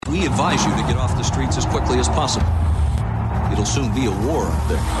we advise you to get off the streets as quickly as possible. It'll soon be a war out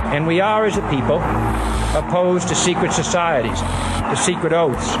there. And we are, as a people, opposed to secret societies, to secret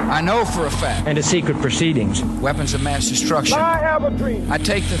oaths. I know for a fact. And to secret proceedings. Weapons of mass destruction. I have a dream. I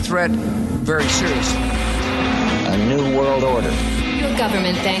take the threat very seriously. A new world order. Your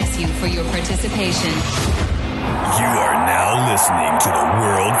government thanks you for your participation. You are now listening to the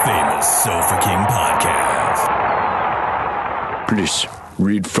world-famous Sofa King podcast. Please,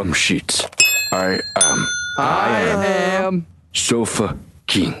 read from sheets. I am Sofa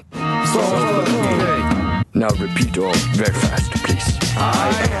King. Sofa King. Now repeat all very fast, please.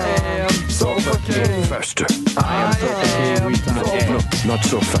 I am Sofa King. Faster. I am Sofa King. No, not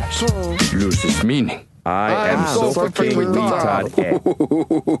so fast. Loses meaning. I am Sofa King.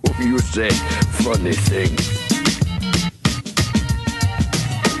 You say funny things.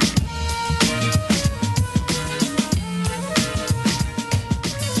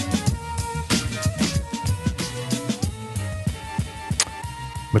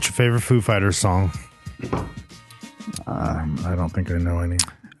 What's your favorite Foo Fighters song? I don't think I know any.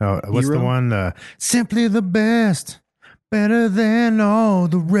 Oh, what's the one? Simply the best, better than all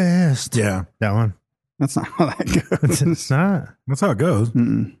the rest. Yeah, that one. That's not how that goes. It's not. That's how it goes.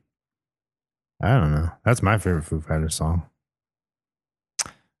 Mm-mm. I don't know. That's my favorite Foo Fighters song.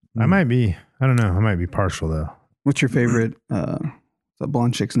 I might be partial though. What's your favorite the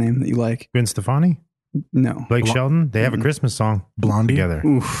blonde chick's name that you like? Gwen Stefani? No. Blake Shelton? They have a Christmas song. Blondie? Together.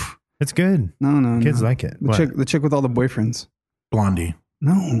 Oof. It's good. No. Kids like it. The chick with all the boyfriends. Blondie.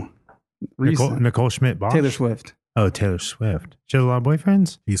 No. Nicole Schmidt-Bosch? Taylor Swift. Oh, Taylor Swift. She has a lot of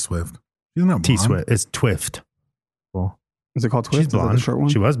boyfriends? T-Swift. She's not blonde. T-Swift. It's Twift. Cool. Is it called Twift? She's blonde. Is that the short one?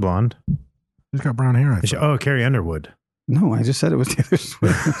 She was blonde. She's got brown hair. Carrie Underwood. No, I just said it was Taylor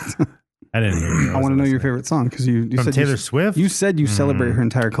Swift. I didn't hear you. I want to know your favorite song because you From said Taylor Swift? You said you celebrate her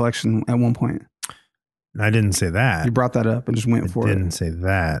entire collection at one point. I didn't say that. You brought that up and just went for it. I didn't say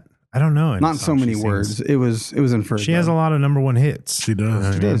that. I don't know. Not so many words. It was inferred. She has a lot of number one hits. She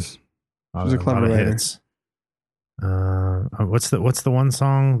does. She does. She's a clever writer. Hits. What's the one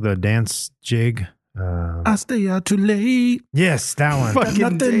song? The dance jig. I stay out too late. Yes, that one.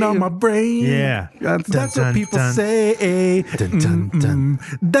 Got nothing on my brain. Yeah. That's what people say.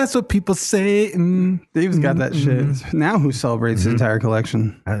 That's what people say. Dave's got that shit. Now who celebrates his entire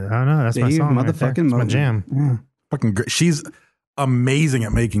collection? I don't know. That's my song. Motherfucking That's my jam. Yeah. Fucking great. She's amazing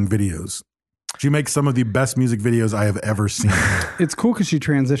at making videos. She makes some of the best music videos I have ever seen. It's cool because she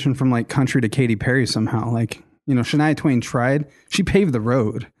transitioned from like country to Katy Perry somehow. Like, Shania Twain tried. She paved the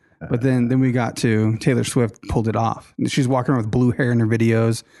road. But then we got to Taylor Swift pulled it off. She's walking around with blue hair in her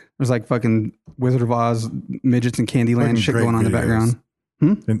videos. There's like fucking Wizard of Oz, midgets and Candyland shit going on in the background.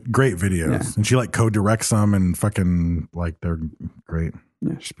 And great videos. Yeah. And she like co-directs them and fucking like they're great.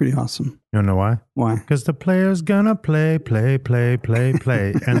 Yeah, she's pretty awesome. You don't know why? Why? Because the player's gonna play.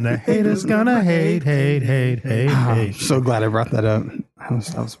 And the hater's gonna hate. I'm so glad I brought that up.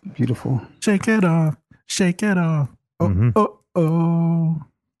 That was beautiful. Shake it off. Oh.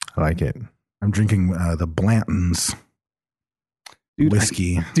 I like it. I'm drinking the Blanton's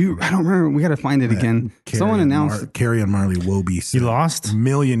whiskey. I don't remember. We got to find it again. Someone announced Carrie and Marley Wobie. You lost? A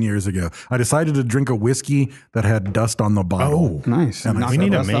million years ago. I decided to drink a whiskey that had dust on the bottle. Oh, nice. And we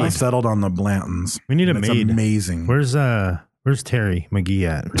need a maid. I settled on the Blanton's. We need a maid. It's amazing. Where's Terry McGee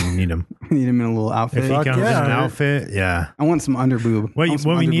at? We need him. We need him in a little outfit. If he comes in an outfit, yeah. I want some underboob.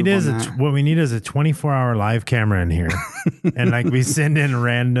 What we need is a 24-hour live camera in here, and like we send in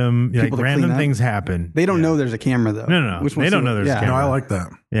random things happen. They don't know there's a camera though. No. They don't know there's a camera. No, I like that.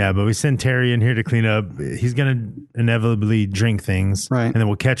 Yeah, but we send Terry in here to clean up. He's gonna inevitably drink things, right? And then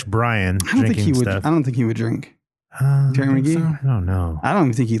we'll catch Brian drinking stuff. I don't think he would drink. Terry McGee? So? I don't know. I don't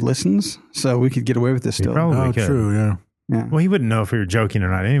even think he listens, so we could get away with this still. Probably could. True, yeah. Yeah. Well, he wouldn't know if we were joking or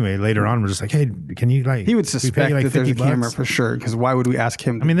not. Anyway, later on, we're just like, hey, can you like? He would suspect that there's a camera for sure. Because why would we ask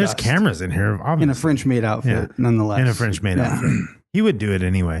him? I mean, there's cameras in here, obviously. In a French maid outfit, nonetheless. In a French maid outfit, he would do it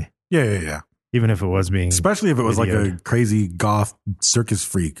anyway. Yeah. Even if it was being, especially if it was videoed. Like a crazy goth circus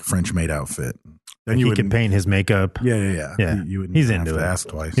freak French maid outfit. Then he could paint his makeup. Yeah. You wouldn't. He's into it. Ask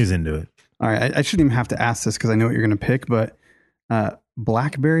twice. He's into it. All right, I shouldn't even have to ask this because I know what you're going to pick, but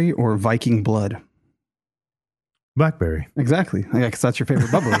blackberry or Viking blood. Blackberry. Exactly. Because that's your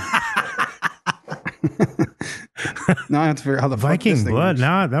favorite bubbly. Now I have to figure out how the Viking blood.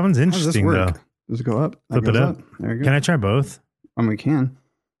 Now that one's interesting though. Does it go up? Flip it up. There we go. Can I try both? We can.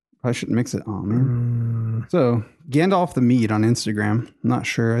 Probably shouldn't mix it. Oh man. So Gandalf the Mead on Instagram. I'm not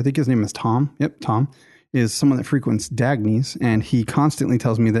sure. I think his name is Tom. Yep, Tom is someone that frequents Dagny's, and he constantly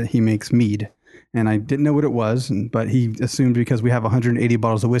tells me that he makes mead. and I didn't know what it was. But he assumed because we have 180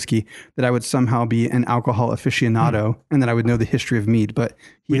 bottles of whiskey that I would somehow be an alcohol aficionado and that I would know the history of mead. But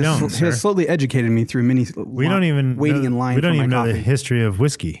he has slowly educated me through many. We don't even waiting in line. We don't for even my know coffee. the history of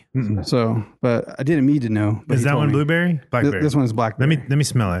whiskey. So, but I didn't need to know. But Is that one me. blueberry? Blackberry. This one is blackberry. Let me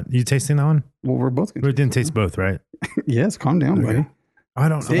smell it. You tasting that one? Well, we're both good. We didn't taste both, right? Yes, calm down, buddy. I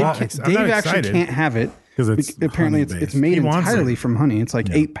don't. Dave, I'm not Dave excited. actually can't have it because it's apparently it's made entirely from honey. It's like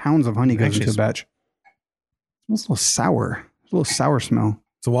 8 pounds of honey goes into a batch. It's a little sour. It's a little sour smell.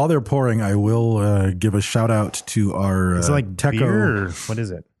 So while they're pouring, I will give a shout out to our. It's like Teco. beer. Or what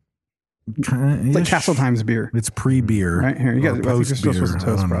is it? It's like Castle Times beer. It's pre-beer. Right here, you got. I think you're post still beer. supposed to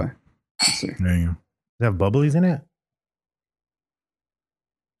toast, probably. Let's see. There you go. Does it have bubblies in it?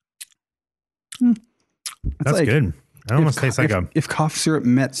 That's like, good. It almost tastes like if cough syrup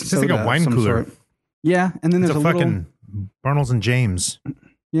met tastes like a wine cooler. Yeah, and then it's there's a a fucking Barnles and James.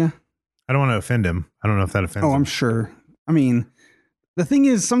 Yeah. I don't want to offend him. I don't know if that offends him. I'm sure. I mean, the thing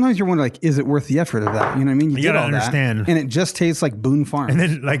is, sometimes you're wondering, like, is it worth the effort of that? You know what I mean? You did gotta all understand. that, and it just tastes like Boone Farms. And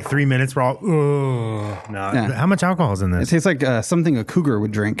then like 3 minutes, we're all, oh, no. Yeah. How much alcohol is in It this? tastes like something a cougar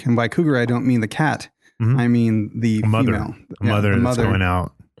would drink. And by cougar, I don't mean the cat. I mean the mother. female. A mother that's going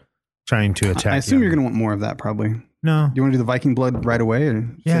out trying to attack. I assume you're going to want more of that, probably. No. Do you want to do the Viking blood right away? Or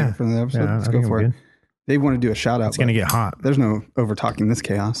save it for the episode? Yeah, Let's I go think for I'm it. good. They want to do a shout out. It's going to get hot. There's no over talking this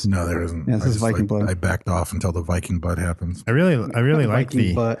chaos. No, there isn't. Yeah, this is Viking blood. I backed off until the Viking blood happens. I really like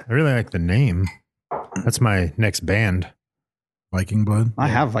Viking butt. I really like the name. That's my next band. Viking blood. I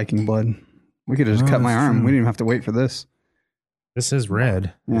have Viking blood. We could have just cut my that's arm. true. We didn't even have to wait for this. This is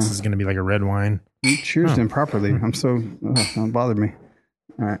red. This Yeah. is going to be like a red wine. You cheers improperly. I'm so don't bother me.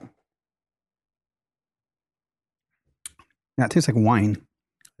 All right. Yeah, it tastes like wine.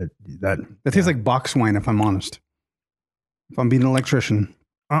 That It tastes like box wine, if I'm honest. If I'm being an electrician.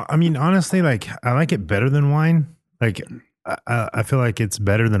 I mean, honestly, like I like it better than wine. Like I feel like it's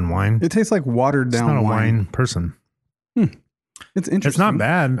better than wine. It tastes like watered It's down not a wine. wine person. It's interesting. It's not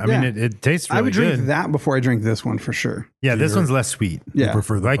bad. I mean, it tastes really I would drink good. that before I drink this one for sure. Yeah, this one's less sweet. Yeah. You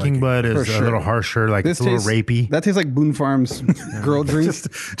prefer the Viking blood is For a sure. little harsher. Like This it's a little tastes- rapey. That tastes like Boone Farms girl drink.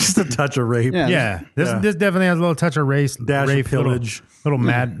 just a touch of rape. Yeah. Yeah, this definitely has a little touch of race, Dash of rape, pillage. little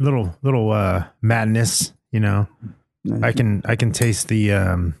mad, little madness. You know, I can taste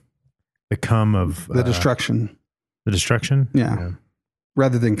the cum of The destruction. The destruction. Yeah.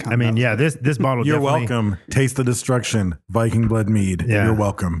 Rather than I mean, yeah, this bottle. You're definitely, welcome. Taste the destruction. Viking blood mead. Yeah. You're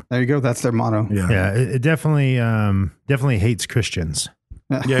welcome. There you go. That's their motto. Yeah. Yeah, it definitely hates Christians.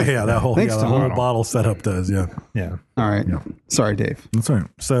 Yeah. That whole, Thanks, the Tom. whole bottle setup does. Yeah. Yeah. All right. Sorry, Dave. That's right.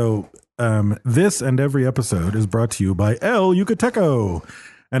 So this and every episode is brought to you by El Yucateco.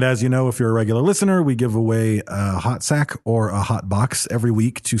 And as you know, if you're a regular listener, we give away a hot sack or a hot box every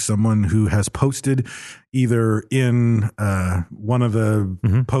week to someone who has posted either in one of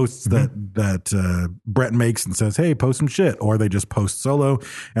the posts that Brett makes and says, hey, post some shit, or they just post solo.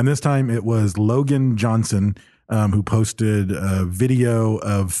 And this time it was Logan Johnson who posted a video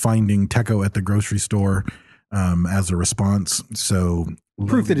of finding Teco at the grocery store as a response. So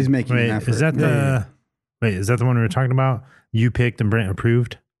Proof that he's making an effort. Is that the one we were talking about? You picked and Brent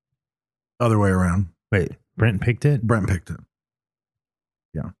approved? Other way around. Wait, Brent picked it? Brent picked it.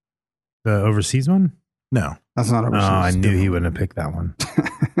 Yeah. The overseas one? No. That's not Oh, overseas. I knew he wouldn't have picked that one.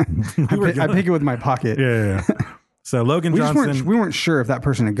 I pick it with my pocket. Yeah. So Logan We just Johnson. we weren't sure if that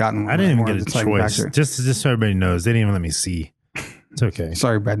person had gotten one. I didn't even before. get a It's like back choice. there. Just so everybody knows, they didn't even let me see. It's okay.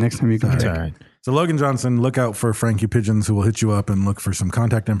 Sorry, Brad. Next time you can It's pick. all right. So Logan Johnson, look out for Frankie Pigeons who will hit you up and look for some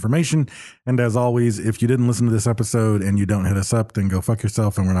contact information. And as always, if you didn't listen to this episode and you don't hit us up, then go fuck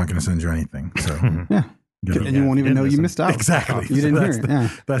yourself and we're not going to send you anything. So Yeah. And you won't even know you missed out. Exactly. You didn't So hear it. Yeah.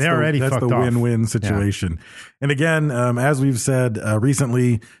 That's They already that's fucked the off. win-win situation. And again, as we've said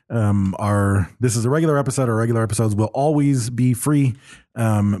recently, this is a regular episode. Our regular episodes will always be free,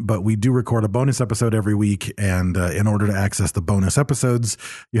 but we do record a bonus episode every week. And in order to access the bonus episodes,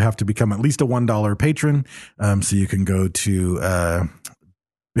 you have to become at least a $1 patron. So you can go to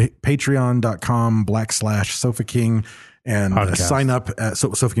patreon.com/Sofa King and sign up at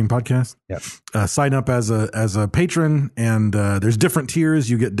Sofa King Podcast. Yep. Sign up as a patron, and there's different tiers.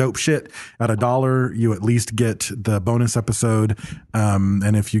 You get dope shit at $1. You at least get the bonus episode,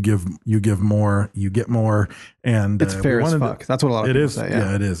 and if you give more, you get more. And It's fair as fuck. That's what a lot of people say.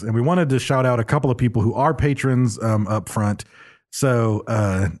 Yeah, it is. And we wanted to shout out a couple of people who are patrons up front. So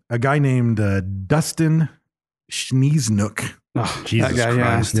a guy named Dustin Schneesnook. Oh, Jesus that guy,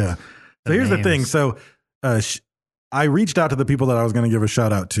 Christ. Yeah. So here's the thing. So I reached out to the people that I was going to give a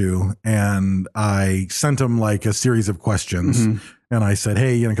shout out to, and I sent them like a series of questions. And I said,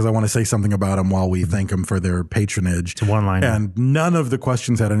 hey, because I want to say something about them while we thank them for their patronage. It's a one-liner. And none of the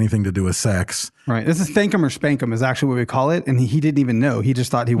questions had anything to do with sex. Right. This is thank 'em or spank 'em is actually what we call it. And he didn't even know. He just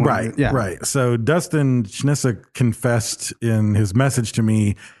thought he wanted to. Yeah. Right. So Dustin Schnissa confessed in his message to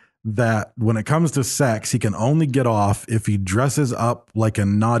me that when it comes to sex, he can only get off if he dresses up like a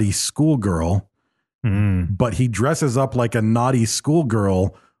naughty schoolgirl. But he dresses up like a naughty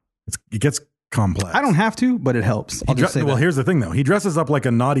schoolgirl. It gets complex. I don't have to, but it helps. I'll just say well, that. here's the thing, though. He dresses up like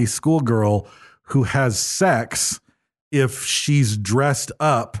a naughty schoolgirl who has sex if she's dressed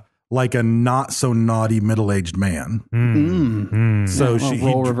up like a not so naughty middle-aged man. So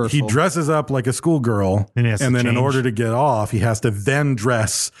he dresses up like a schoolgirl, and then in order to get off, he has to then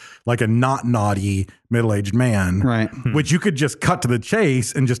dress like a not naughty middle-aged man. Right. Which you could just cut to the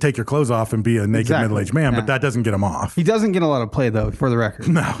chase and just take your clothes off and be a naked middle-aged man, but that doesn't get him off. He doesn't get a lot of play, though, for the record.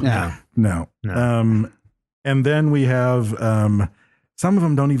 No. And then we have some of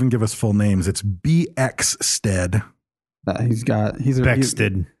them don't even give us full names. It's BX Stead. He's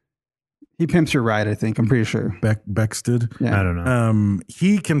Bexted. He pimps your ride, I think. I'm pretty sure. Bexted? Yeah. I don't know.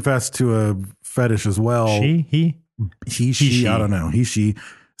 He confessed to a fetish as well. She? She. I don't know. She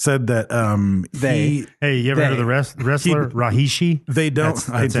said that they. Hey, you ever heard of the wrestler Rahishi? They don't.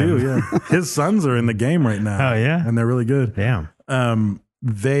 That's I do, him. yeah. His sons are in the game right now. Oh, yeah? And they're really good. Damn.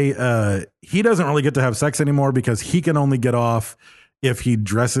 He doesn't really get to have sex anymore because he can only get off if he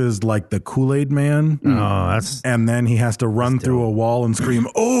dresses like the Kool-Aid man. And then he has to run through a wall and scream,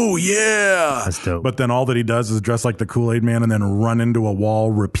 "Oh yeah!" That's dope. But then all that he does is dress like the Kool-Aid man and then run into a wall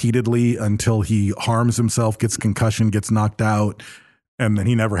repeatedly until he harms himself, gets concussion, gets knocked out, and then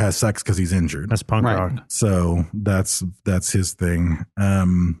he never has sex because he's injured. That's punk rock. So that's his thing.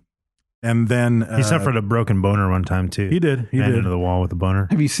 And then He suffered a broken boner one time too. He did. He Ran did. into the wall with a boner.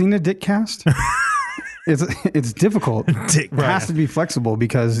 Have you seen a dick cast? It's difficult. It has to be flexible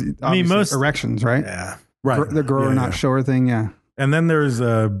because most erections, right? Yeah. Right. The grow or not shower thing. Yeah. And then there's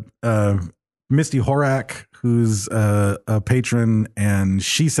Misty Horak, who's a patron, and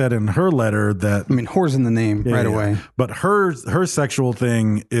she said in her letter that whore's in the name away. But her sexual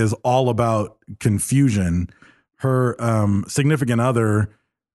thing is all about confusion. Her significant other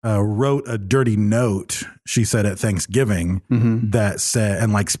wrote a dirty note, she said, at Thanksgiving that said,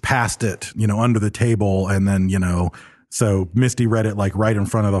 and passed it, under the table. And then, so Misty read it right in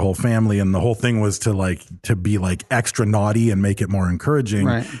front of the whole family. And the whole thing was to be extra naughty and make it more encouraging.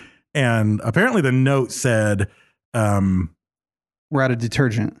 Right. And apparently the note said, we're out of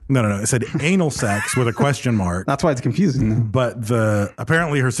detergent. No. It said anal sex with a question mark. That's why it's confusing, though. But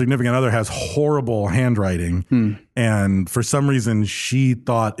apparently her significant other has horrible handwriting. And for some reason, she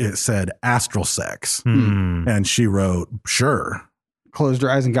thought it said astral sex. And she wrote, sure. Closed her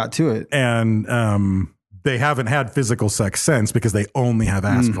eyes and got to it. And they haven't had physical sex since because they only have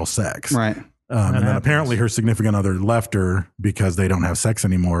astral sex. Right. And then apparently her significant other left her because they don't have sex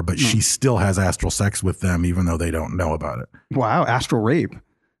anymore, but she still has astral sex with them, even though they don't know about it. Wow. Astral rape.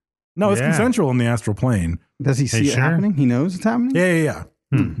 No, it's consensual in the astral plane. Does he see it happening? He knows it's happening? Yeah.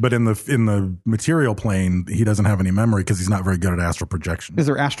 But in the material plane, he doesn't have any memory because he's not very good at astral projection. Is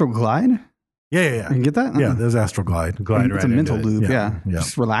there astral glide? Yeah. You can get that? Yeah, there's astral glide. It's a mental loop. Yeah.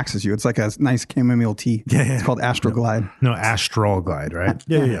 Just relaxes you. It's like a nice chamomile tea. Yeah. It's called astral glide. No, astral glide, right?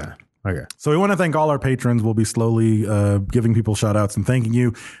 Yeah. Okay. So we want to thank all our patrons. We'll be slowly giving people shout outs and thanking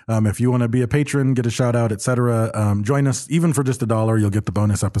you. If you want to be a patron, get a shout out, etc. Join us even for just $1. You'll get the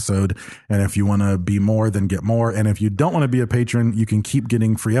bonus episode. And if you want to be more, then get more. And if you don't want to be a patron, you can keep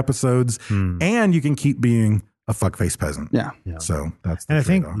getting free episodes and you can keep being a fuckface peasant. Yeah. So that's And I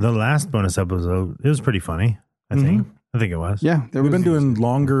think the last bonus episode, it was pretty funny. I think it was. Yeah. We've been doing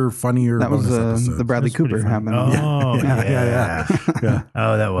longer, funnier That was bonus episodes. the Bradley Cooper happened. Oh, yeah. Yeah.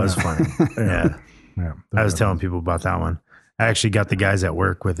 Oh, that was funny. Yeah. I was telling people about that one. I actually got the guys at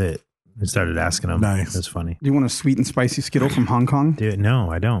work with it and started asking them. Nice. That's funny. Do you want a sweet and spicy Skittle from Hong Kong? Dude, no,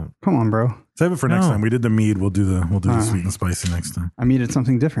 I don't. Come on, bro. Save it for next time. We did the mead. We'll do the sweet and spicy next time. I needed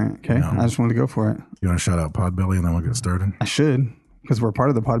something different. Okay. No. I just wanted to go for it. You want to shout out Podbelly and then we'll get started? I should, because we're part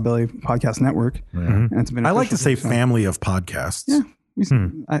of the Podbelly Podcast Network. And it's been I like to say family of podcasts. Yeah.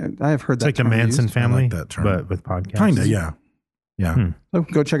 I have heard It's that. like the Manson used. family, like that term. but with podcasts. Kind of, yeah. So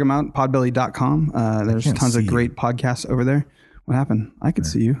go check them out, podbelly.com. There's tons of great podcasts over there. What happened? I could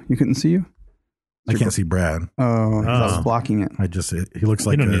see you. You couldn't see you? I can't see Brad. Oh, I was blocking it. He looks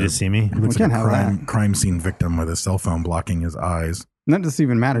like You don't need to see me. He looks We like can't a have crime scene victim with his cell phone blocking his eyes. None of this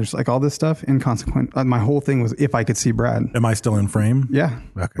even matters. Like all this stuff, inconsequent. My whole thing was if I could see Brad. Am I still in frame? Yeah.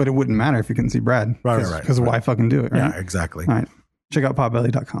 Okay. But it wouldn't matter if you couldn't see Brad. Right. Because why fucking do it, right? Yeah, exactly. All right. Check out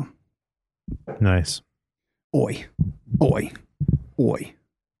podbelly.com. Nice. Oi. Oi.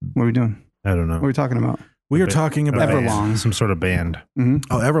 What are we doing? I don't know. What are we talking about? We are talking about Everlong. Some sort of band. Mm-hmm.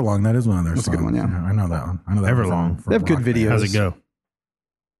 Oh, Everlong. That is one of their That's a songs. good one, yeah. I know that one. I know that Everlong. one from They have good rock band. videos. How's it go?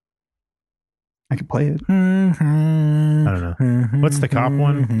 I could play it. I don't know. What's the cop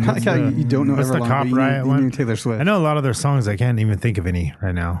one? I like how you don't know What's the Everlong, Cop but you Riot knew one? Taylor Swift. I know a lot of their songs. I can't even think of any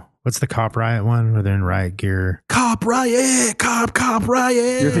right now. What's the Cop Riot one where they're in riot gear? Cop Riot, Cop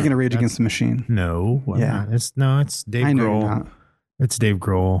Riot. You're thinking of Rage Against the Machine. No. I'm Yeah. not. It's Dave I know you're Grohl. not. It's Dave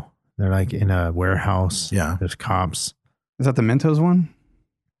Grohl. They're like in a warehouse. Yeah. There's cops. Is that the Mentos one?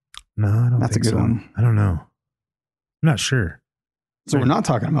 No, I don't That's a think good so. one. I don't know. I'm not sure. So we're not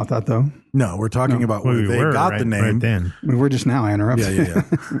talking about that though. No, we're talking about where Well, we they were got right, the name. right then. We were just now. I interrupted. Yeah.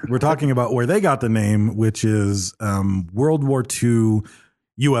 We're talking about where they got the name, which is World War II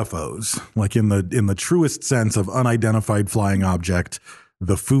UFOs, like in the truest sense of unidentified flying object.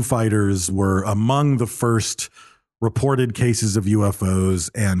 The Foo Fighters were among the first reported cases of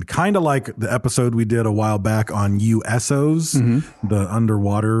UFOs, and kind of like the episode we did a while back on USOs, the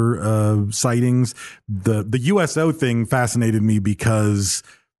underwater sightings. The USO thing fascinated me because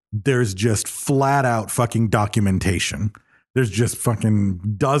there's just flat out fucking documentation. There's just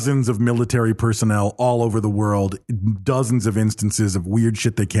fucking dozens of military personnel all over the world, dozens of instances of weird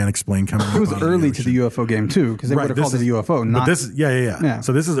shit they can't explain coming up. It was out of the early to ocean. the UFO game too, because they would have this called it a UFO. but Not this, yeah.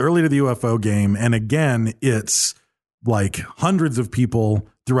 So this is early to the UFO game, and again, it's like hundreds of people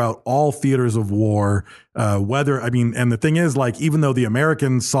throughout all theaters of war. And the thing is, like, even though the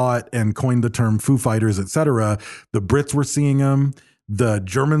Americans saw it and coined the term Foo Fighters, etc., the Brits were seeing them. The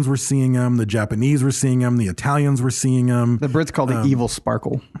Germans were seeing them. The Japanese were seeing them. The Italians were seeing them. the Brits called it Evil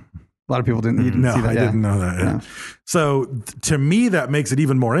Sparkle. A lot of people didn't see that. I didn't know that. Yeah. So to me, that makes it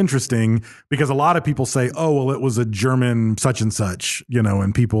even more interesting because a lot of people say, oh, well, it was a German such and such,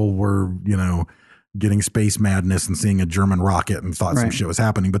 and people were, getting space madness and seeing a German rocket and thought some Right. shit was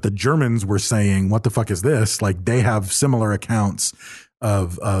happening. But the Germans were saying, what the fuck is this? Like, they have similar accounts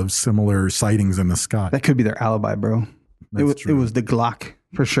of similar sightings in the sky. That could be their alibi, bro. That's It was the Glock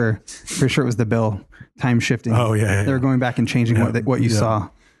for sure. For sure, it was the Bill. Time shifting. Oh, yeah. They were going back and changing what you saw.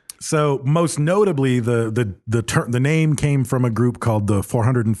 So most notably, the name came from a group called the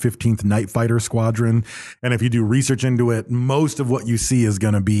 415th Night Fighter Squadron. And if you do research into it, most of what you see is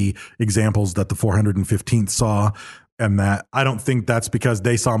going to be examples that the 415th saw. And that I don't think that's because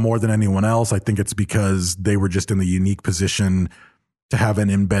they saw more than anyone else. I think it's because they were just in the unique position to have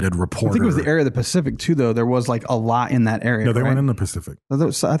an embedded reporter. I think it was the area of the Pacific too, though. There was like a lot in that area. No, they right? weren't in the Pacific. I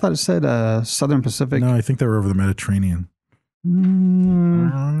thought it said Southern Pacific. No, I think they were over the Mediterranean. Watch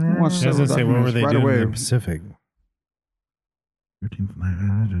I was gonna say, what were they right doing away. in the Pacific? You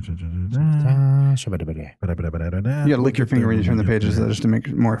got to lick your finger when you turn the pages just to make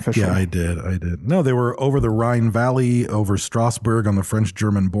it more official. Yeah, I did. No, they were over the Rhine Valley, over Strasbourg on the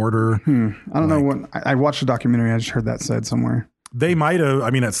French-German border. I don't know what I watched a documentary. I just heard that said somewhere. They might have,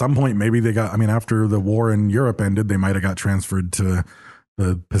 at some point, maybe they got, after the war in Europe ended, they might have got transferred to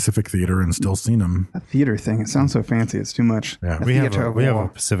the Pacific Theater and still seen them. That theater thing, it sounds so fancy. It's too much. Yeah. A We have theater a, of we have war. a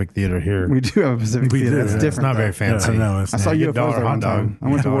Pacific Theater here. We do have a Pacific We theater. do, It's yeah. different. It's not very though. fancy. No, it's I saw not. UFOs $1 there one hot dog. time. I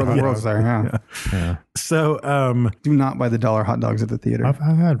went to World of Worlds there. Yeah. Yeah. So, Do not buy the $1 hot dogs at the theater. I've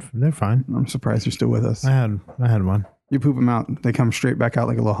had, they're fine. I'm surprised you're still with us. I had one. You poop them out. They come straight back out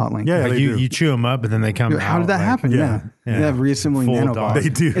like a little hot link. yeah, Like they you do. chew them up, but then they come out. How did that like- happen? yeah. Yeah. They have reassembling Full nanobots. dog. They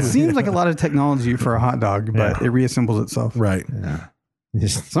do. It seems like a lot of technology for a hot dog, but Yeah. it reassembles itself. Right.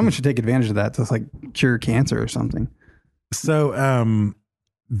 Just- Someone should take advantage of that to like cure cancer or something. So,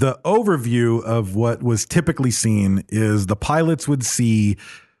 the overview of what was typically seen is the pilots would see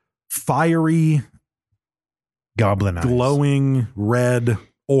fiery, Goblin eyes. glowing red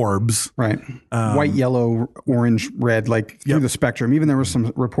orbs. Right. White, yellow, orange, red, like through Yep. the spectrum. Even there were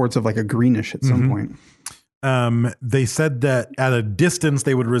some reports of like a greenish at some point. They said that at a distance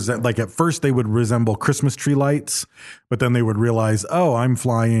they would like at first they would resemble Christmas tree lights, but then they would realize, oh, I'm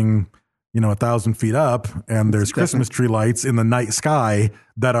flying, 1,000 feet up, and there's Christmas tree lights in the night sky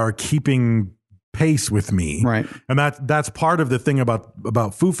that are keeping pace with me. Right. And that's part of the thing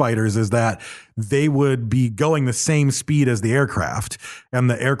about Foo Fighters is that they would be going the same speed as the aircraft, and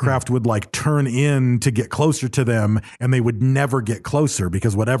the aircraft would like turn in to get closer to them, and they would never get closer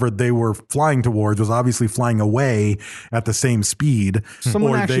because whatever they were flying towards was obviously flying away at the same speed.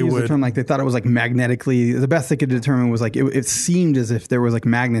 Someone Or actually they used the would- term like they thought it was like magnetically. The best they could determine was like it seemed as if there was like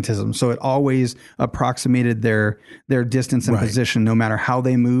magnetism, so it always approximated their distance and Right. position, no matter how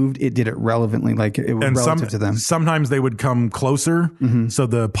they moved. It did it relevantly, like it was relative to them. Sometimes they would come closer, so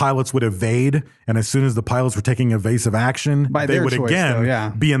the pilots would evade, and as soon as the pilots were taking evasive action, By they their would choice, again though, yeah.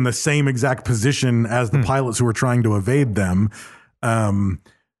 be in the same exact position as the pilots who were trying to evade them. But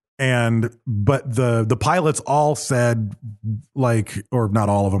the pilots all said, like, or not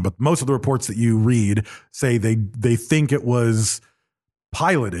all of them, but most of the reports that you read say they think it was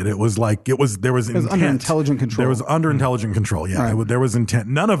piloted. It was like there was intent. Under intelligent control. There was under intelligent control. Yeah, there was intent.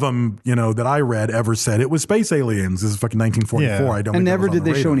 None of them, that I read ever said it was space aliens. This is fucking 1944. Yeah. I don't. And think never that was on did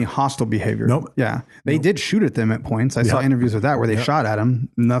the they show radar. any hostile behavior. Nope. Yeah, they did shoot at them at points. I saw interviews with that where they shot at them.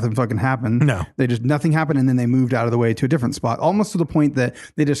 Nothing fucking happened. No. Nothing happened, and then they moved out of the way to a different spot, almost to the point that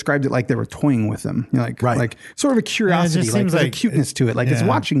they described it like they were toying with them. Like sort of a curiosity, just like seems there's a like cuteness to it, like it's yeah.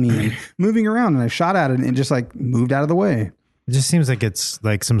 watching me and moving around, and I shot at it and it just like moved out of the way. It just seems like it's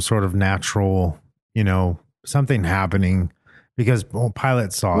like some sort of natural, something happening because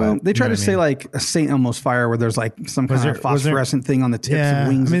pilots saw it. They try you know to what I say mean? like a St. Elmo's fire where there's like some kind of phosphorescent thing on the tips Yeah. of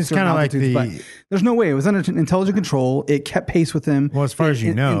wings. I mean, at it's certain kinda like altitudes, the- but there's no way. It was under intelligent control. It kept pace with him. Well, as far as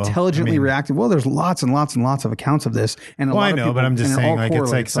you know, intelligently I mean- reacted. Well, there's lots and lots and lots of accounts of this. And a Well, lot I of know, people, but I'm just and they're saying, all like,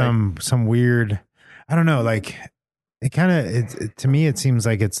 it's like correlates, some weird, I don't know, like, it kind of, to me, it seems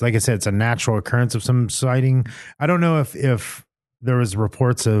like it's, like I said, it's a natural occurrence of some sighting. I don't know if there was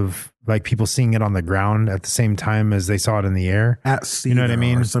reports of like people seeing it on the ground at the same time as they saw it in the air At sea, you know what I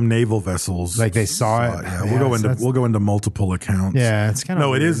mean? Or some naval vessels, Like they saw it. Yeah, Yeah, we'll go into multiple accounts. Yeah, it's kind of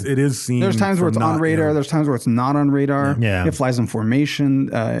no. It is seen. There's times where it's on radar. There's times where it's not on radar. Yeah. It flies in formation.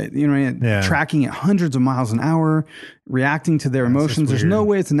 Tracking at hundreds of miles an hour, reacting to their emotions. There's no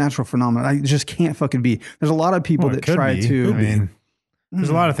way it's a natural phenomenon. It just can't fucking be. There's a lot of people Well, it that could try be. to. I mean, there's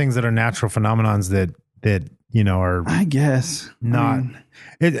a lot of things that are natural phenomenons that are. I guess not.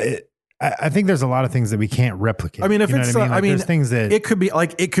 I think there's a lot of things that we can't replicate. I mean, if you know it's, what I mean? Like, there's things that it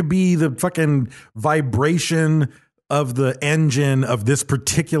could be the fucking vibration of the engine of this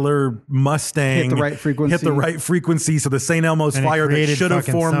particular Mustang Hit the right frequency. So the St. Elmo's And it fire that created should have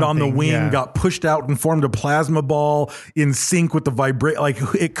fucking formed on the something, wing yeah. got pushed out and formed a plasma ball in sync with the vibration. Like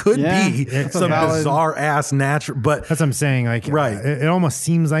it could Yeah, be it's some a valid- bizarre ass natural, but that's what I'm saying. Like, Right. it almost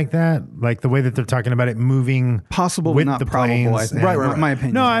seems like that, like the way that they're talking about it moving Possible, with but not the probable. planes. I think. Right. My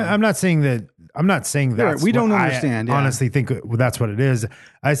opinion. No, I'm not saying that. I'm not saying You're right. that's We don't what understand, I yeah. honestly think that's what it is.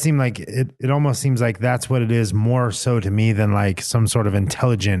 I seem like it almost seems like that's what it is more so to me than like some sort of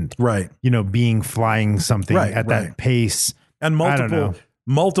intelligent, Right. Being flying something Right, at right. that pace. and I don't know.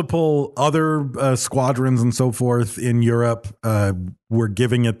 multiple other squadrons and so forth in Europe were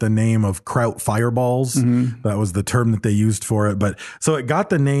giving it the name of Kraut fireballs. That was the term that they used for it. But so it got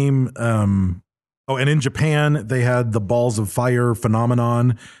the name. And in Japan, they had the balls of fire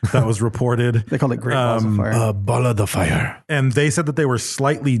phenomenon that was reported. They called it Great Balls of Fire. Ball of the fire. And they said that they were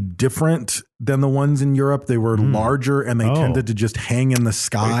slightly different than the ones in Europe. They were larger and they tended to just hang in the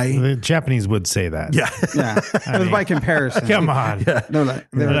sky. The Japanese would say that. Yeah. Yeah, it was by comparison. Come on. No, they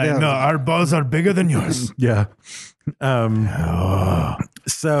were, Like, yeah. no, our balls are bigger than yours. Yeah.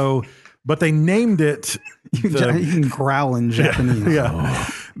 So, but they named it. You can growl in Japanese. Yeah.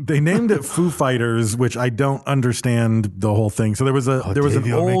 They named it Foo Fighters, which I don't understand the whole thing. So there was an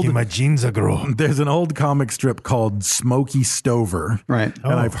You're old making my jeans grow. there's an old comic strip called Smokey Stover. Right.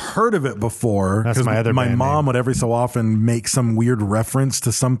 And I've heard of it before. That's 'cause my other band mom name. would every so often make some weird reference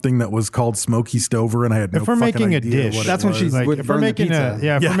to something that was called Smokey Stover, and I had no If we're fucking making a idea dish, what it That's when was. she's like would if we're burn the making a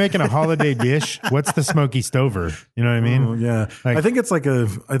pizza. if we're making a holiday dish, what's the smoky stover? You know what I mean? Oh, yeah. Like- I think it's like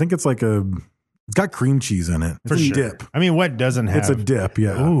it's got cream cheese in it. It's For a sure. dip. I mean, what doesn't have? It's a dip,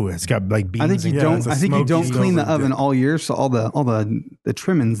 yeah. Ooh, it's got like beans. I think you and Yeah, don't. it's a I think you don't smoky clean the stover oven dip. all year, so all the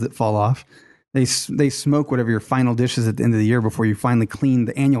trimmings that fall off, they smoke whatever your final dish is at the end of the year before you finally clean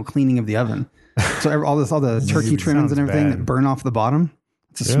the annual cleaning of the oven. So all the turkey trimmings and Sounds everything bad. that burn off the bottom.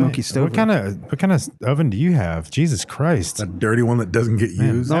 It's a smoky stove. What kind of oven do you have? Jesus Christ! That dirty one that doesn't get used. I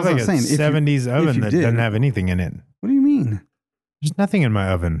have That's what like I'm a saying. If you- 70s oven if you that did. doesn't have anything in it. What do you mean? There's nothing in my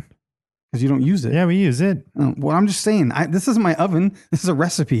oven. Because you don't use it. Yeah, we use it. Well, I'm just saying. This isn't my oven. This is a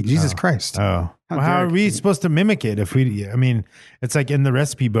recipe. Jesus Christ. Oh, well, how dare are we you. supposed to mimic it if we? I mean, it's like in the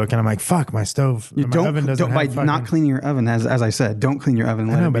recipe book, and I'm like, fuck, my stove, You my oven doesn't don't by have fucking, not cleaning your oven, as I said, don't clean your oven.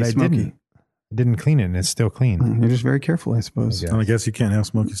 I Let know, it but be I smoky. didn't clean it, and it's still clean. You're just very careful, I suppose. And I guess you can't have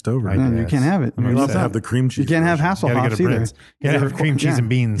Smokey Stover. I No, you guess. can't have it. I mean, You're allowed It's to not- have the cream cheese. You can't have version. You gotta Hasselhoffs get a either. Prince. You gotta have cream cheese and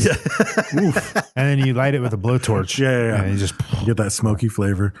beans. And then you light it with a blowtorch. Yeah. And you just You get that smoky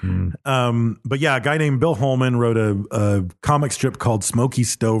flavor. But yeah, a guy named Bill Holman wrote a comic strip called Smokey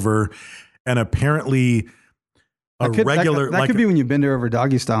Stover, and apparently That could be when you bend her over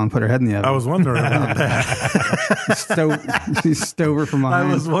doggy style and put her head in the oven. I was wondering about that. Stover from behind.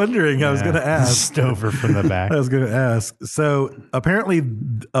 I was wondering. I was going to ask. Stover from the back. I was going to ask. So apparently,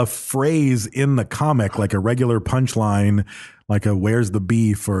 a phrase in the comic, like a regular punchline, like a "Where's the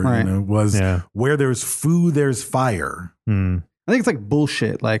beef?" or Right. was Yeah. "Where there's food, there's fire." That's I think it's like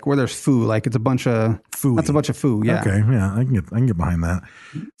bullshit, like where there's foo, like it's a bunch of Foo. That's a bunch of foo. Yeah. Okay. Yeah. I can get behind that.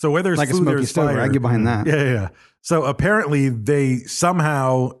 So where there's Like a foo, smoky there's stover. fire. I get behind that. Yeah. So apparently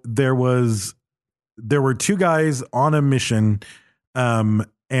there were two guys on a mission,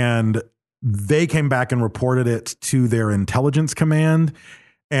 and they came back and reported it to their intelligence command.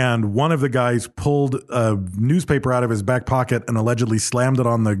 And one of the guys pulled a newspaper out of his back pocket and allegedly slammed it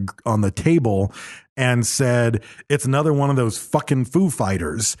on the table and said, "It's another one of those fucking Foo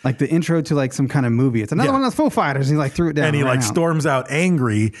Fighters." Like the intro to like some kind of movie. It's another one of those Foo Fighters. And he like threw it down. And he ran like out. storms out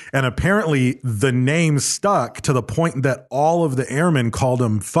angry. And apparently the name stuck to the point that all of the airmen called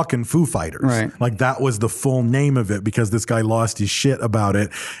them fucking Foo Fighters. Right. Like that was the full name of it because this guy lost his shit about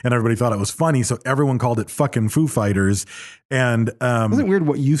it and everybody thought it was funny. So everyone called it fucking Foo Fighters. And wasn't it weird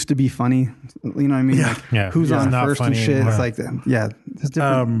what used to be funny? You know what I mean? Yeah. Like, Yeah. who's It's on not first and funny shit. anymore. It's like,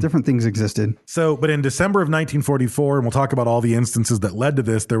 there's different things existed. So, but in December of 1944, and we'll talk about all the instances that led to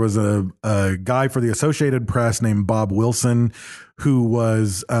this, there was a guy for the Associated Press named Bob Wilson who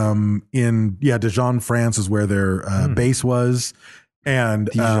was in Dijon, France is where their base was. And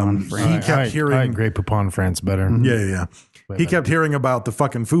Dijon, he France. kept I hearing... like Great Poupon France better. Yeah. He kept hearing about the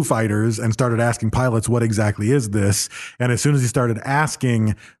fucking Foo Fighters and started asking pilots, what exactly is this? And as soon as he started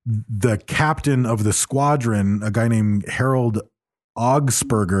asking, the captain of the squadron, a guy named Harold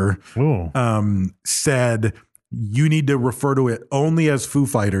Augsburger, said, "You need to refer to it only as Foo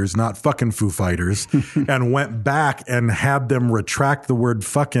Fighters, not fucking Foo Fighters," and went back and had them retract the word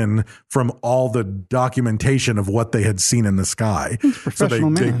fucking from all the documentation of what they had seen in the sky. So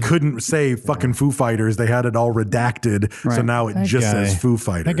they couldn't say fucking Foo Fighters. They had it all redacted. Right. So now it just says Foo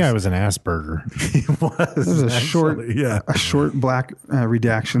Fighters. That guy was an Asperger. He was. There's a actually, short black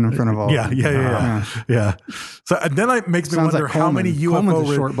redaction in front of all. Yeah. So and then it makes me Sounds wonder like how many Coleman's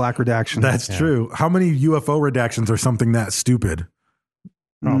UFO a short black redaction. That's true. How many UFO redactions are something that stupid?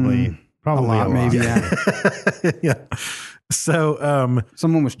 Probably a lot, maybe. Yeah. Yeah. So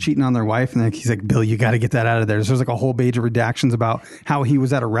someone was cheating on their wife, and he's like, "Bill, you got to get that out of there." So there's like a whole page of redactions about how he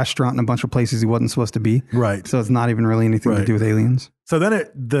was at a restaurant in a bunch of places he wasn't supposed to be. Right. So it's not even really anything to do with aliens. So then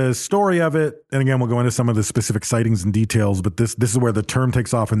the story of it, and again, we'll go into some of the specific sightings and details, but this is where the term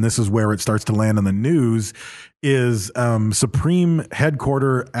takes off, and this is where it starts to land in the news, is Supreme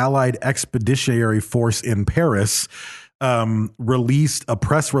Headquarter Allied Expeditionary Force in Paris released a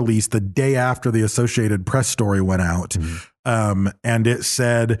press release the day after the Associated Press story went out. And it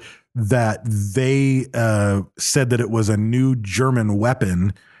said that they said that it was a new German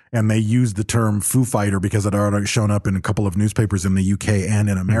weapon, and they used the term Foo Fighter because it had already shown up in a couple of newspapers in the UK and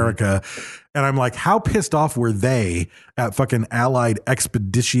in America. And I'm like, how pissed off were they at fucking Allied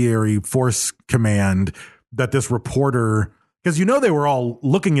Expeditionary Force Command that this reporter... Because they were all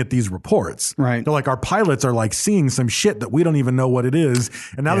looking at these reports. Right. They're like, our pilots are like seeing some shit that we don't even know what it is.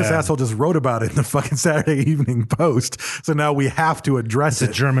 And now this asshole just wrote about it in the fucking Saturday Evening Post. So now we have to address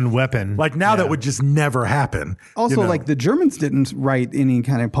It's a German weapon. Like now that would just never happen. Also, like the Germans didn't write any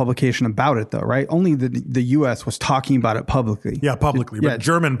kind of publication about it, though, right? Only the U.S. was talking about it publicly. Yeah, publicly. Yeah. But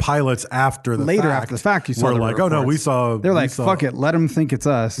German pilots after the Later, fact, after the fact, you saw were the like, oh no, we saw. They're like, saw. fuck it, let them think it's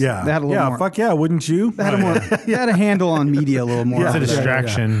us. Yeah, they had a little more. Fuck yeah, wouldn't you? They had they had a handle on media a little more. It's a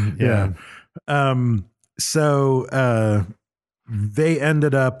distraction. Yeah. So they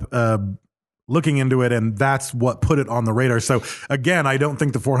ended up looking into it, and that's what put it on the radar. So again, I don't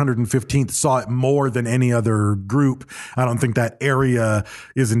think the 415th saw it more than any other group. I don't think that area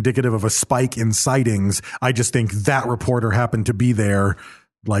is indicative of a spike in sightings. I just think that reporter happened to be there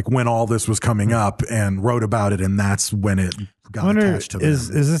like when all this was coming up and wrote about it, and that's when it got attached to them. Is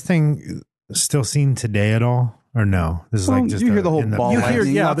this thing still seen today at all? Or no? This is like just you hear the whole in ball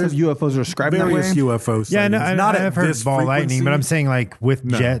lightning. yeah, Lots of UFOs are described that way. various UFO sightings. Yeah, no, not I've at heard this ball lightning, frequency. but I'm saying like with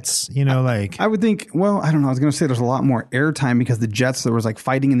jets, like I would think, well, I don't know. I was going to say there's a lot more airtime because the jets, there was like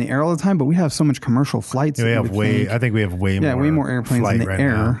fighting in the air all the time, but we have so much commercial flights. we that you have would way. think- I think we have way more. way more airplanes in flight the right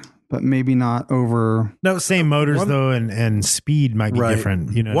air, now. but maybe not over. No, same motors though, and speed might be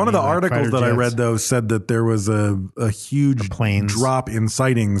different. One of the articles fighter that I jets. read though said that there was a huge planes. drop in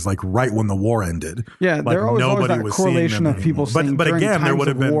sightings like right when the war ended. Yeah, like there always that was seeing correlation them of people anymore. saying but during again, there times would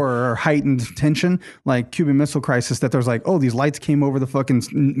have of been war or heightened tension, like Cuban Missile Crisis, that there's like, oh, these lights came over the fucking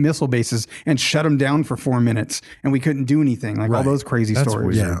missile bases and shut them down for 4 minutes, and we couldn't do anything. Like all those crazy That's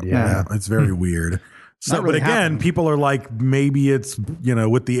stories. weird. Yeah, it's very weird. So, Not really but again, happening. people are like, maybe it's,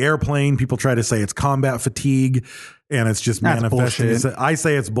 with the airplane, people try to say it's combat fatigue and it's just That's manifesting. bullshit. I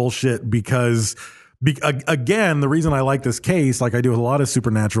say it's bullshit because, again, the reason I like this case, like I do with a lot of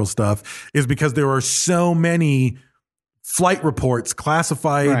supernatural stuff, is because there are so many flight reports,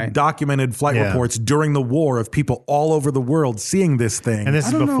 classified, documented flight reports during the war of people all over the world seeing this thing. And this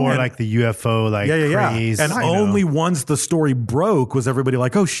is before like the UFO craze. And only once the story broke was everybody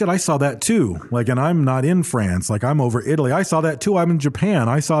like, oh shit, I saw that too. Like, and I'm not in France. Like, I'm over Italy. I saw that too. I'm in Japan.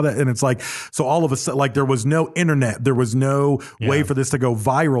 I saw that. And it's like, so all of a sudden, like, there was no internet. There was no way for this to go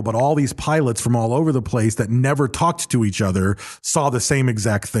viral. But all these pilots from all over the place that never talked to each other saw the same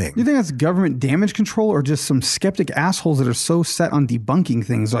exact thing. You think that's government damage control or just some skeptic assholes that are so set on debunking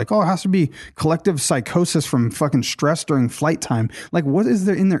things like, oh, it has to be collective psychosis from fucking stress during flight time? Like, what is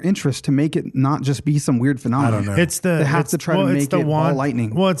there in their interest to make it not just be some weird phenomenon? I don't know. They have to try to make it all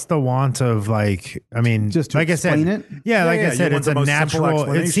lightning. Well, it's the want of like, I mean, just to like explain I said, it. Yeah, like I said, it's a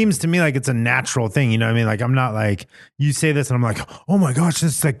natural. It seems to me like it's a natural thing. You know what I mean? Like, I'm not like, you say this and I'm like, oh my gosh,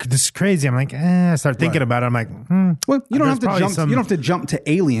 this is crazy. I'm like, I start thinking about it. I'm like, well, you don't have to jump. You don't have to jump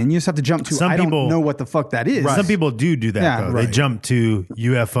to alien. You just have to jump to. I don't know what the fuck that is. Some people do that though. They jump to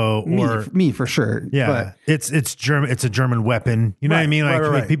UFO or me for sure. Yeah, but it's German. It's a German weapon. You know what I mean?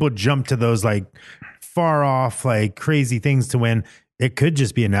 Like people jump to those like far off like crazy things to when it could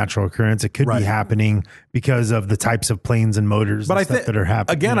just be a natural occurrence. It could be happening because of the types of planes and motors and stuff that are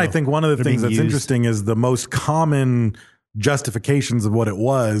happening. Again, I think one of the things that's interesting is the most common justifications of what it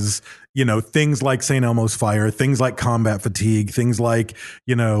was, you know, things like St. Elmo's fire, things like combat fatigue, things like,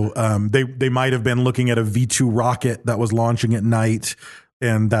 you know, they might have been looking at a V2 rocket that was launching at night,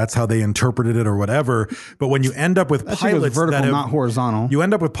 and that's how they interpreted it or whatever. But when you end up with pilots vertical, that have, not horizontal, you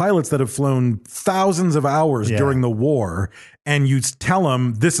end up with pilots that have flown thousands of hours during the war, and you tell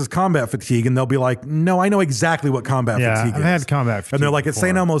them this is combat fatigue, and they'll be like, no, I know exactly what combat fatigue is. I've had combat fatigue. And they're like, it's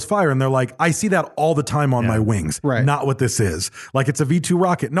St. Elmo's fire. And they're like, I see that all the time on my wings. Right. Not what this is. Like, it's a V2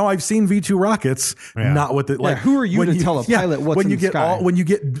 rocket. No, I've seen V2 rockets. Not what the, like, who are you to tell a pilot what's when in you the get sky? when you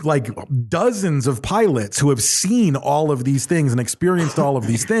get like dozens of pilots who have seen all of these things and experienced all of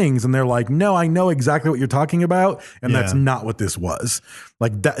these things, and they're like, no, I know exactly what you're talking about. And that's not what this was.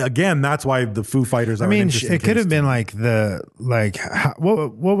 Like, that, again, that's why the Foo Fighters are an interesting it could have case been like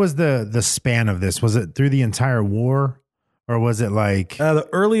what was the span of this? Was it through the entire war, or was it like the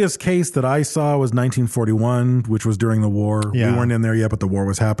earliest case that I saw was 1941, which was during the war. We weren't in there yet, but the war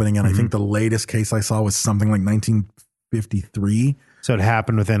was happening, and I think the latest case I saw was something like 1953. So it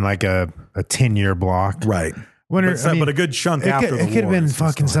happened within like a 10-year block, right? But a good chunk after the war. It could have been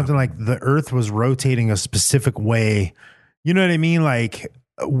fucking something like the Earth was rotating a specific way. You know what I mean? Like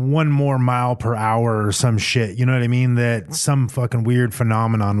 1 more mile per hour or some shit. You know what I mean? That some fucking weird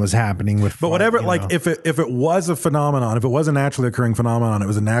phenomenon was happening with. But whatever, like if it was a phenomenon, if it was a naturally occurring phenomenon, it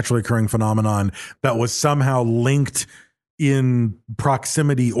was a naturally occurring phenomenon that was somehow linked in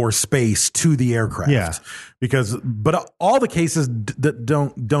proximity or space to the aircraft. Yeah. But all the cases that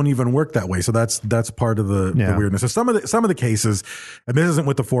don't even work that way. So that's part of the weirdness. So some of the cases, and this isn't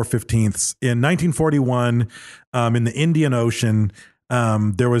with the 415ths, in 1941, in the Indian Ocean,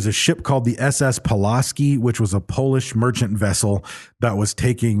 there was a ship called the SS Pulaski, which was a Polish merchant vessel that was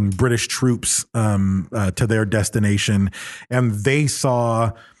taking British troops to their destination, and they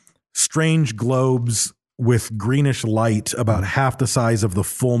saw strange globes with greenish light about half the size of the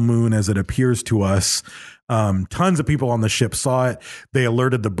full moon as it appears to us. Tons of people on the ship saw it. They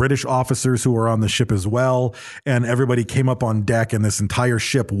alerted the British officers who were on the ship as well, and everybody came up on deck, and this entire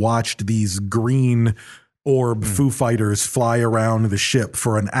ship watched these green orb Foo Fighters fly around the ship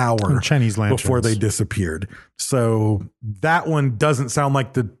for an hour Chinese lanterns before they disappeared. So that one doesn't sound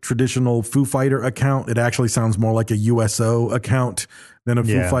like the traditional Foo Fighter account. It actually sounds more like a USO account than a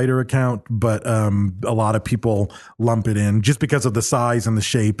Foo Fighter account, but a lot of people lump it in just because of the size and the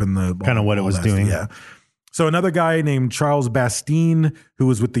shape and the kind of what it was doing. Yeah. So another guy named Charles Bastine, who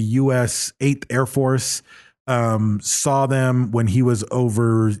was with the U.S. 8th Air Force, saw them when he was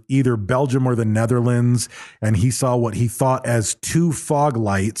over either Belgium or the Netherlands, and he saw what he thought as 2 fog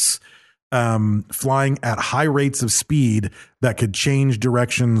lights flying at high rates of speed that could change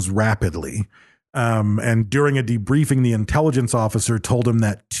directions rapidly. And during a debriefing, the intelligence officer told him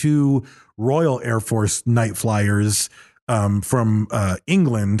that 2 Royal Air Force night flyers from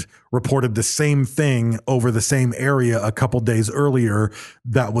England reported the same thing over the same area a couple days earlier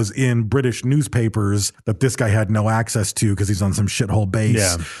that was in British newspapers that this guy had no access to because he's on some shithole base.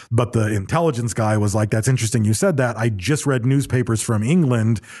 Yeah. But the intelligence guy was like, that's interesting you said that. I just read newspapers from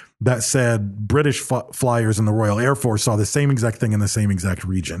England that said British flyers in the Royal Air Force saw the same exact thing in the same exact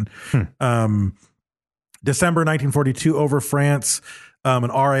region. December 1942 over France,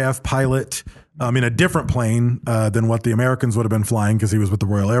 an RAF pilot in a different plane than what the Americans would have been flying because he was with the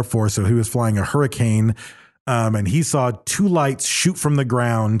Royal Air Force. So he was flying a Hurricane, and he saw 2 lights shoot from the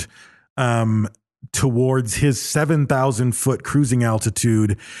ground towards his 7,000 foot cruising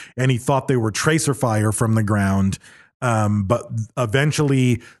altitude, and he thought they were tracer fire from the ground. But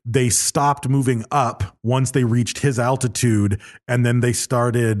eventually they stopped moving up once they reached his altitude, and then they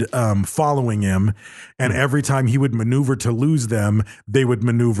started following him. And every time he would maneuver to lose them, they would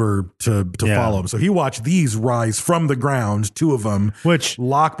maneuver to follow him. So he watched these rise from the ground, 2 of them, which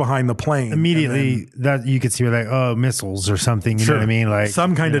lock behind the plane. Immediately that you could see like, oh, missiles or something. You know what I mean? Like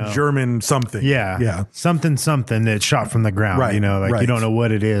some kind of German something. Yeah. Something that shot from the ground. Right, You know, like right. you don't know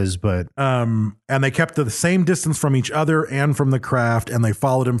what it is, but And they kept to the same distance from each other and from the craft, and they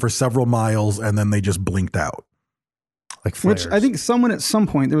followed him for several miles, and then they just blinked out. Like flares. Which I think someone at some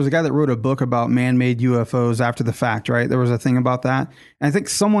point, there was a guy that wrote a book about man-made UFOs after the fact, right? There was a thing about that. And I think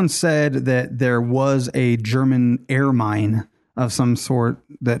someone said that there was a German air mine of some sort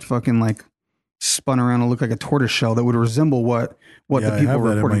that fucking like spun around and looked like a tortoise shell that would resemble what the people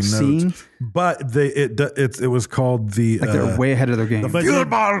were reporting seeing. But it was called the like they're way ahead of their game. The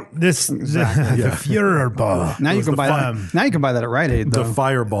Führerball. The Führerball. Now you can buy that. Now you can buy that at Rite Aid. The Though.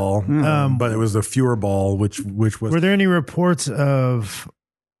 Fireball, but it was the Führerball, which was. Were there any reports of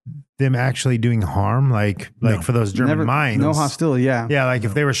them actually doing harm, like for those German mines? No hostility. Yeah, like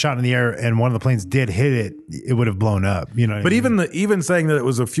if they were shot in the air and one of the planes did hit it, it would have blown up. You know, but even saying that it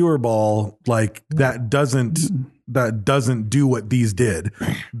was a Führerball, like that doesn't do what these did.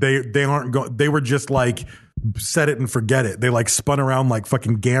 They aren't going. They were just like set it and forget it. They like spun around like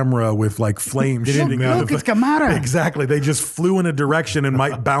fucking Gamera with like flames shooting out of it's Gamera. Exactly. They just flew in a direction and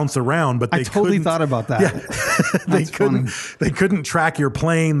might bounce around, but they I totally thought about that. Yeah. They couldn't track your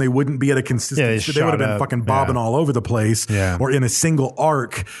plane. They wouldn't be at a consistent. They would have been fucking bobbing all over the place, or in a single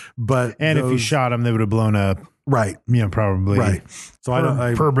arc. But if you shot them, they would have blown up. Right. Yeah, probably. Right. So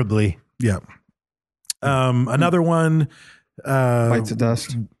probably. Yeah. Another one. Bites of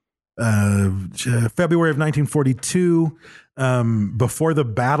dust. February of 1942, before the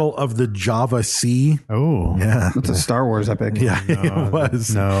Battle of the Java Sea. Oh, yeah, that's a Star Wars epic. Yeah, it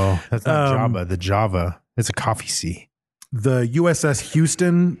was. No, that's not Java. The Java, it's a coffee sea. The USS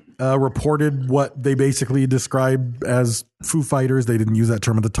Houston reported what they basically described as Foo Fighters. They didn't use that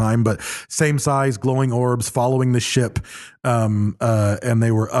term at the time, but same size, glowing orbs following the ship. And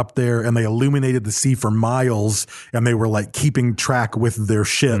they were up there and they illuminated the sea for miles, and they were like keeping track with their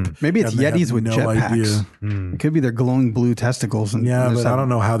ship. Maybe it's Yetis with jetpacks. Idea. It could be their glowing blue testicles. And but I don't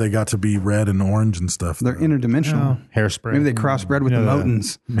know how they got to be red and orange and stuff. They're interdimensional. Hairspray. Maybe they crossbred with the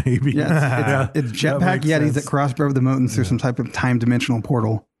Motons. Maybe. Yeah, it's jetpack Yetis that crossbred with the Motons through some type of time dimensional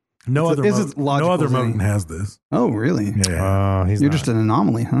portal. No other Mountain has this. Oh, really? Yeah. You're just an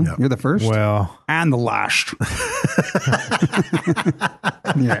anomaly, huh? Yep. You're the first? Well. And the last.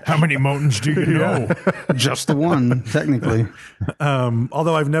 How many Motons do you know? Just the one, technically.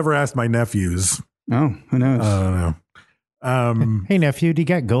 Although I've never asked my nephews. Oh, who knows? I don't know. Hey, nephew, do you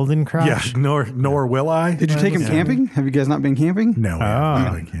got golden crotch? Yeah, nor will I. Did you take him camping? Have you guys not been camping? No.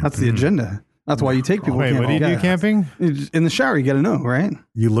 That's the agenda. That's why you take people Wait, camping. what do you do camping? In the shower, you got to know, right?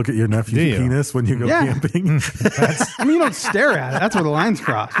 You look at your nephew's penis when you go camping? I mean, you don't stare at it. That's where the line's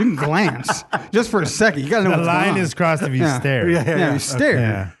crossed. You can glance just for a second. You got to know the what's line going on. is crossed if you stare. Yeah, you stare.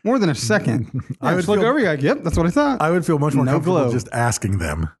 Okay. More than a second. I would look over, you're like, yep, that's what I thought. I would feel much more comfortable glow. just asking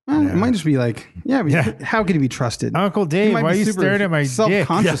them. It might just be like, how can he be trusted? Uncle Dave, why are you staring at my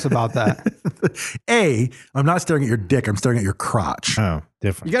self-conscious about that? I'm not staring at your dick. I'm staring at your crotch. Oh,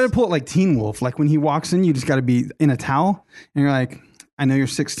 different. You got to pull it like Teen Wolf. Like when he walks in, you just got to be in a towel and you're like, I know you're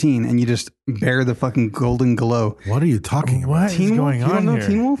 16, and you just bear the fucking golden glow. What are you talking about? What Teen is Wolf? going You on don't know here?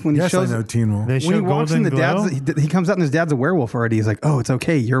 Teen Wolf? When Yes, he shows, I know Teen Wolf. They when he show walks in, golden glow? he comes out and his dad's a werewolf already. He's like, oh, it's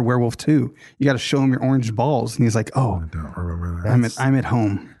okay. You're a werewolf too. You got to show him your orange balls. And he's like, oh, I don't remember that. I'm at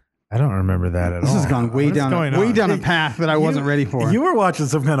home. I don't remember that at all. This has gone way down a path that I wasn't ready for. You were watching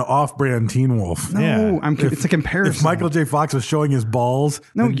some kind of off-brand Teen Wolf. No, Yeah. It's a comparison. If Michael J. Fox was showing his balls,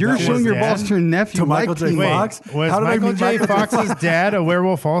 No, then you're that showing was your dad? balls to your nephew. To Michael J. Teen Wolf. Fox? Was How did I Michael meet J. Michael J. Fox's dad a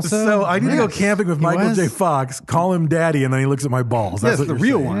werewolf also? So I need to go Yes. camping with Michael was? J. Fox, call him daddy, and then he looks at my balls. Yes, what the you're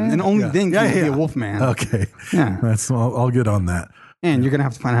real saying. one. And only then can you be a wolf man. Okay. Yeah. I'll get on that. And you're going to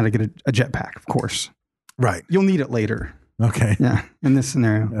have to find out how to get a jetpack, of course. Right. You'll need it later. Okay. Yeah, in this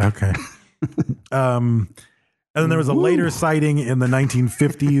scenario. Okay. And then there was a later sighting in the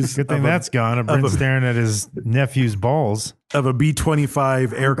 1950s. Good thing that's gone. A Brent staring at his nephew's balls. Of a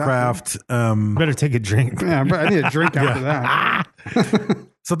B-25 aircraft. Better take a drink. Yeah, but I need a drink after that.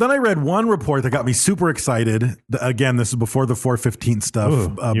 So then I read one report that got me super excited. Again, this is before the 415 stuff.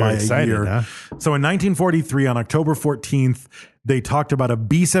 Ooh, you're by excited, a year. huh? So in 1943, on October 14th, they talked about a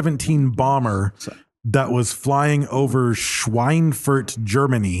B-17 bomber that was flying over Schweinfurt,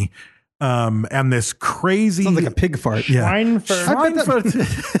 Germany. And this crazy Sounds like a pig fart. Yeah.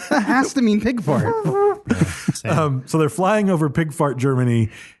 Schweinfurt. That has to mean pig fart. So they're flying over Pigfart, Germany,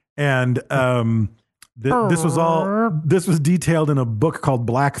 and this was detailed in a book called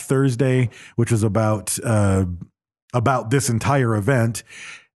Black Thursday, which was about this entire event.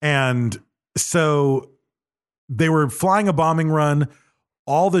 And so they were flying a bombing run.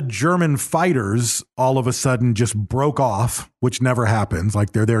 All the German fighters all of a sudden just broke off, which never happens.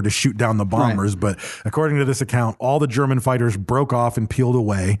 Like they're there to shoot down the bombers. Right. But according to this account, all the German fighters broke off and peeled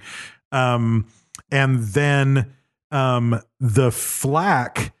away. And then the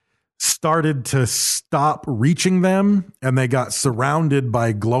flak started to stop reaching them, and they got surrounded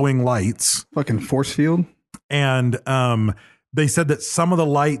by glowing lights. Fucking force field. And they said that some of the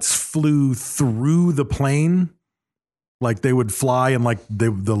lights flew through the plane. Like they would fly and like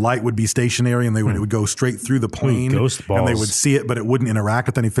the light would be stationary and it would go straight through the plane. Ghost balls. And they would see it, but it wouldn't interact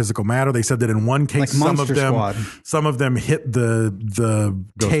with any physical matter. They said that in one case, like some of them hit the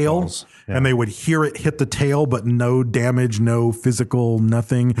tail and they would hear it hit the tail, but no damage, no physical,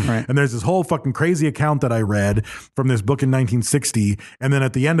 nothing. Right. And there's this whole fucking crazy account that I read from this book in 1960. And then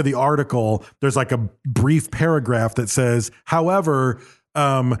at the end of the article, there's like a brief paragraph that says, however,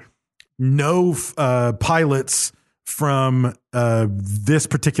 no pilots from this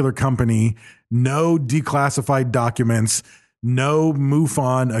particular company, no declassified documents, no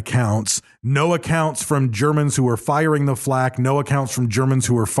MUFON accounts, no accounts from Germans who were firing the flak, no accounts from Germans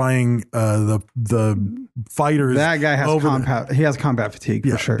who were firing the fighters. That guy has combat fatigue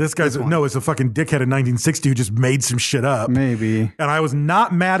for sure. This guy's it's a fucking dickhead in 1960 who just made some shit up. Maybe. And I was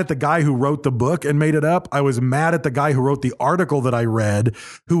not mad at the guy who wrote the book and made it up. I was mad at the guy who wrote the article that I read,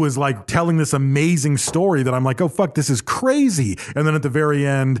 who was like telling this amazing story that I'm like, oh fuck, this is crazy. And then at the very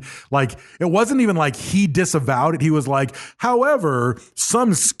end, like it wasn't even like he disavowed it. He was like, however,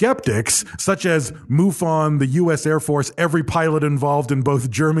 some skeptics, such as MUFON, the U.S. Air Force, every pilot involved in both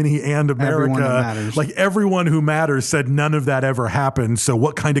Germany and America, like everyone who matters said none of that ever happened. So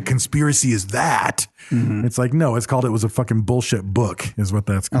what kind of conspiracy is that? Mm-hmm. It's like, no, it was a fucking bullshit book is what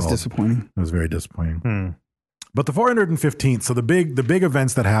that's called. That's disappointing. It was very disappointing. But the 415th, so the big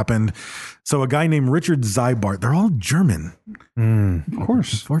events that happened. So a guy named Richard Zeibart, they're all German. Of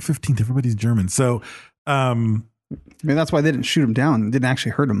course. 415th, everybody's German. So maybe that's why they didn't shoot him down. It didn't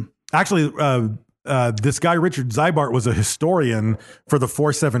actually hurt him. Actually, this guy, Richard Zeibart, was a historian for the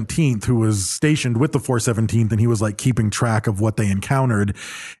 417th who was stationed with the 417th, and he was like keeping track of what they encountered.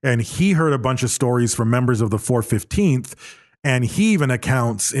 And he heard a bunch of stories from members of the 415th. And he even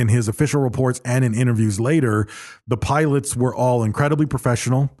accounts in his official reports and in interviews later, the pilots were all incredibly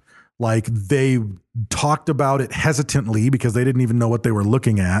professional. Like they talked about it hesitantly because they didn't even know what they were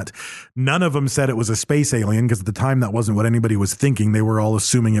looking at. None of them said it was a space alien because at the time that wasn't what anybody was thinking. They were all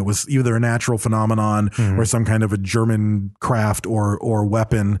assuming it was either a natural phenomenon or some kind of a German craft or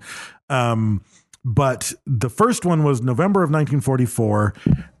weapon. But the first one was November of 1944.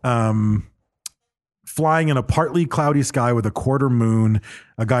 Flying in a partly cloudy sky with a quarter moon,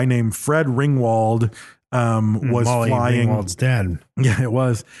 a guy named Fred Ringwald was flying. Ringwald's dead. Yeah, it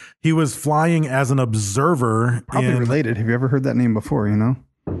was. He was flying as an observer. Probably related. Have you ever heard that name before? You know,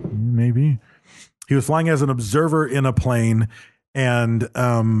 maybe. He was flying as an observer in a plane, and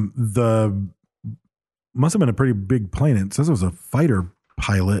the must have been a pretty big plane. It says it was a fighter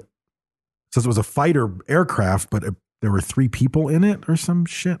pilot. It says it was a fighter aircraft, but there were 3 people in it or some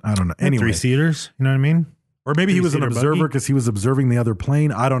shit. I don't know. Anyway, 3-seaters. You know what I mean? Or maybe he was an observer because he was observing the other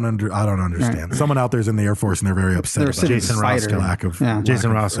plane. I don't understand. Right. Someone out there's in the Air Force and they're very upset about Jason Roscoe.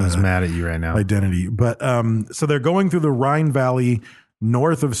 Jason Roscoe's mad at you right now. Identity. But so they're going through the Rhine Valley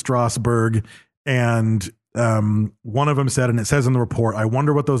north of Strasbourg, and one of them said, and it says in the report, I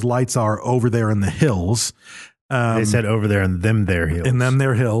wonder what those lights are over there in the hills. They said over there in them there hills. In them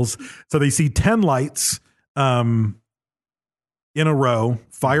there hills. So they see 10 lights in a row,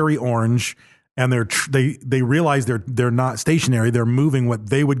 fiery orange, and they realize they're not stationary. They're moving what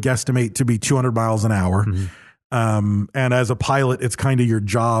they would guesstimate to be 200 miles an hour. Mm-hmm. And as a pilot, it's kind of your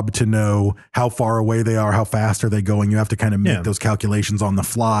job to know how far away they are, how fast are they going. You have to kind of make those calculations on the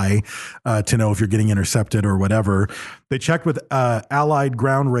fly to know if you're getting intercepted or whatever. They checked with Allied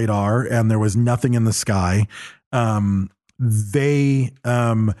ground radar, and there was nothing in the sky. They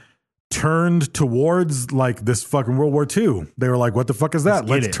turned towards like this fucking World War II. They were like, what the fuck is that?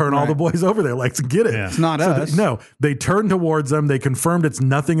 Let's turn all the boys over there. Let's get it. Yeah. It's not us. They turned towards them. They confirmed it's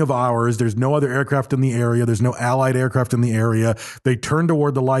nothing of ours. There's no other aircraft in the area. There's no Allied aircraft in the area. They turned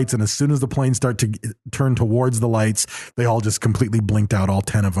toward the lights, and as soon as the planes start to turn towards the lights, they all just completely blinked out. All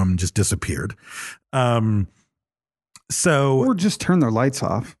 10 of them just disappeared. Or just turn their lights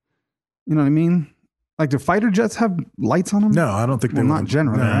off. You know what I mean? Like, do fighter jets have lights on them? No, I don't think they Well, would. not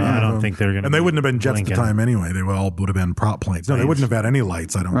generally. No, right? I don't think they're going to. And they wouldn't have been jets blinking. at the time anyway. They would have been prop planes. No, they wouldn't have had any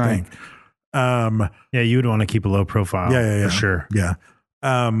lights, I don't Right. think. Yeah, you would want to keep a low profile. Yeah. For sure. Yeah.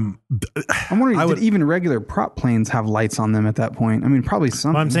 I'm wondering, did even regular prop planes have lights on them at that point? I mean, probably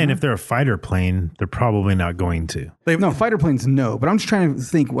some. Well, I'm saying if they're a fighter plane, they're probably not going to. No, fighter planes, no. But I'm just trying to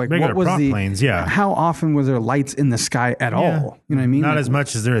think, like, Regular what was prop the planes, yeah. How often was there lights in the sky at all? You know what I mean? Not Like, as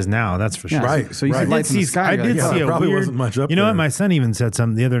much as there is now. That's for sure. Right. So you see lights in the sky. I you're did like, see there a probably weird, wasn't much up You know there. what? My son even said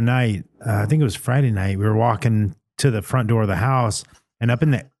something the other night. I think it was Friday night. We were walking to the front door of the house, and up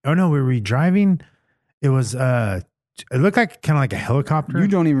in the we were driving. It was it looked like kind of like a helicopter. You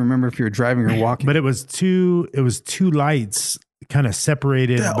don't even remember if you were driving or walking. But it was two lights kind of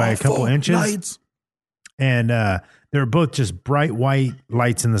separated by a couple inches. Lights. And they were both just bright white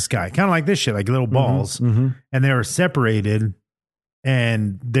lights in the sky, kind of like this shit, like little balls. And they were separated,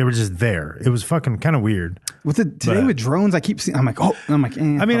 and they were just there. It was fucking kind of weird. With today with drones, I keep seeing. I'm like,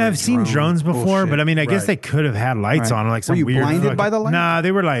 I mean, I've seen drones before, Bullshit. but I mean, I guess Right. they could have had lights Right. on, like some Were you weird. blinded by the light? Nah,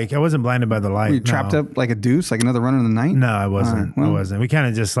 they were like, I wasn't blinded by the light. Were you trapped no. up like a deuce, like another runner in the night? No, I wasn't. All right, I well. wasn't. We kind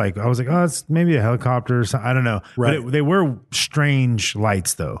of just like, I was like, oh, it's maybe a helicopter or something. I don't know. Right. But they were strange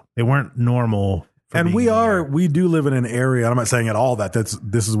lights, though. They weren't normal. for And being we in the air. we do live in an area. I'm not saying at all that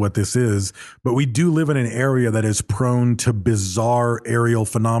this is what this is, but we do live in an area that is prone to bizarre aerial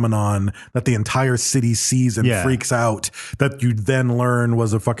phenomenon that the entire city sees and Yeah. freaks out. That you then learn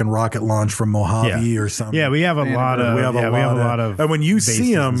was a fucking rocket launch from Mojave or something. Yeah, we have a lot of. We have a lot of. And when you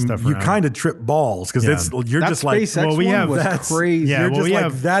see them, you kind of trip balls because you're That just like, SpaceX well, we one have- was that's crazy. Yeah, You're well, just we like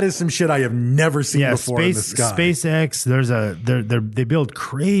have- that is some shit I have never seen before in the sky. SpaceX. They build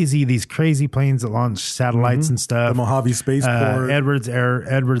these crazy planes that launch satellites and stuff. The Mojave Spaceport. Edwards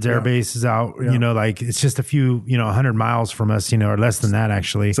Air Base is out. Yeah. You know, like it's just a few 100 miles from us. Or less than that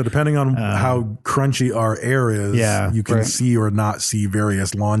actually. So depending on how crunchy our air is, you can see or not see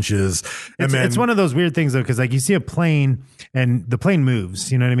various launches. And It's one of those weird things though, because like you see a plane and the plane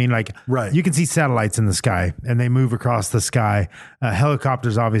moves. You know what I mean? Like you can see satellites in the sky and they move across the sky.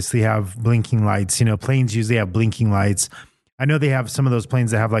 Helicopters obviously have blinking lights. Planes usually have blinking lights. I know they have some of those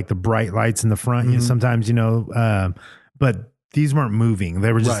planes that have like the bright lights in the front. Sometimes, but these weren't moving.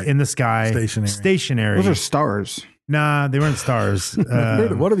 They were just in the sky, stationary. Those are stars. Nah, they weren't stars.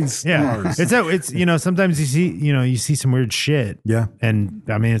 What are these stars? Yeah, it's sometimes you see some weird shit. Yeah, and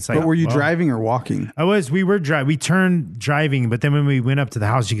I mean it's like. But were you driving or walking? We were driving. We turned driving, but then when we went up to the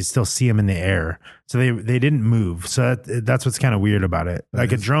house, you could still see them in the air. So they didn't move. So that's what's kind of weird about it.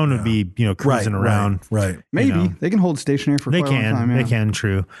 Like a drone would be cruising around. Right. Maybe they can hold stationary for quite a long time. They can.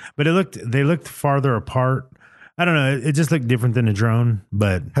 True, but they looked farther apart. I don't know. It just looked different than a drone.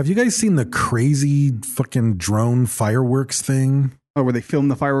 But have you guys seen the crazy fucking drone fireworks thing? Oh, where they film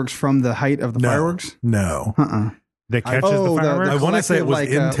the fireworks from the height of the fireworks? No. That catches the fireworks? I want to say it was like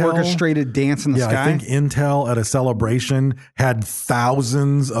Intel. orchestrated dance in the sky. I think Intel at a celebration had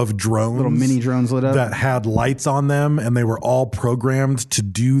thousands of drones, little mini drones lit up that had lights on them, and they were all programmed to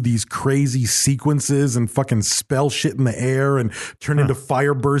do these crazy sequences and fucking spell shit in the air and turn into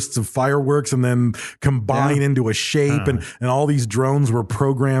fire bursts of fireworks and then combine into a shape. And all these drones were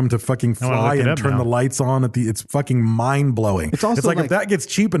programmed to fucking fly and turn the lights on it's fucking mind blowing. It's also like if that gets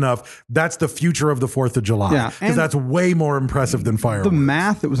cheap enough, that's the future of the 4th of July. Yeah, because that's way more impressive than fireworks. The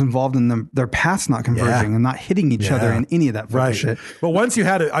math that was involved in them, their paths not converging and not hitting each other in any of that fucking shit. But once you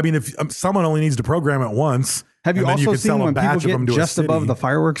had it, I mean, if someone only needs to program it once, have you also seen when people get just above the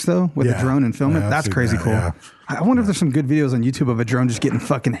fireworks though with a drone and film it? That's crazy cool. Yeah. I wonder if there's some good videos on YouTube of a drone just getting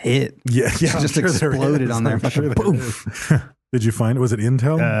fucking hit. Yeah, just exploded on there. Fucking poof. Did you find it? Was it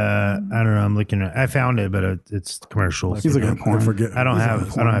Intel? I don't know. I'm looking. I found it, but it's commercial. He's looking at porn. I don't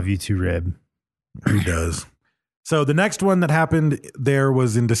have YouTube Red. He does. So the next one that happened there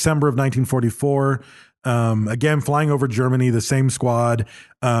was in December of 1944. Again, flying over Germany, the same squad.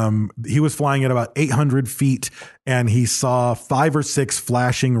 He was flying at about 800 feet and he saw 5 or 6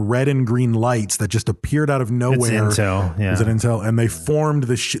 flashing red and green lights that just appeared out of nowhere. It's Intel. Yeah. Was it Intel? And they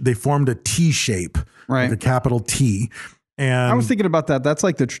formed a T shape, right? Like a capital T. And I was thinking about that. That's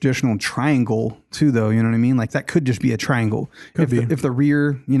like the traditional triangle too, though. You know what I mean? Like that could just be a triangle. If the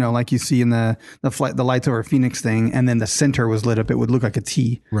rear, like you see in the lights over Phoenix thing, and then the center was lit up, it would look like a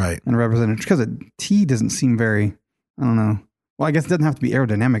T, right? And represented because a T doesn't seem very. I don't know. Well, I guess it doesn't have to be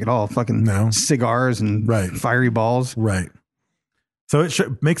aerodynamic at all. Fucking cigars and fiery balls, right? So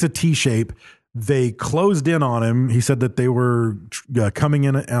it makes a T shape. They closed in on him. He said that they were coming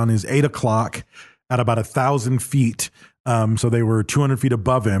in on his 8 o'clock. at about 1,000 feet. So they were 200 feet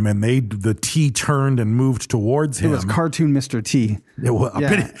above him, and the T turned and moved towards him. It was cartoon Mr. T.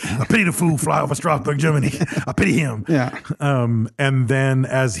 I pity the fool fly over Strasbourg, Germany. I pity him. Yeah. And then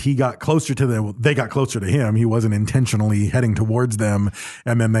as he got closer to them, they got closer to him. He wasn't intentionally heading towards them,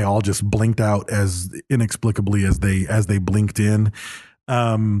 and then they all just blinked out as inexplicably as they blinked in.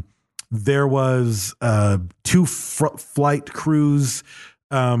 There was two flight crews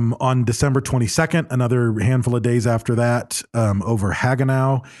on December 22nd, another handful of days after that, over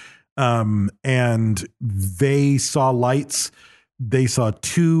Hagenau. And they saw lights. They saw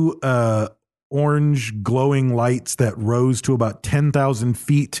two orange glowing lights that rose to about 10,000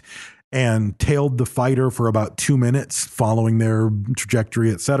 feet and tailed the fighter for about 2 minutes following their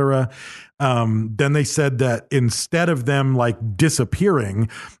trajectory, et cetera. Then they said that instead of them like disappearing,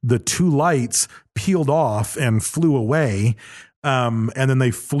 the two lights peeled off and flew away. And then they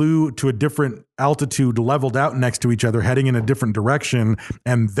flew to a different altitude, leveled out next to each other, heading in a different direction.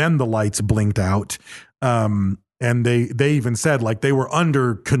 And then the lights blinked out. And they even said like they were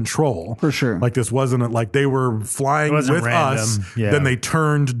under control. For sure. Like this wasn't like they were flying with random. us. Yeah. Then they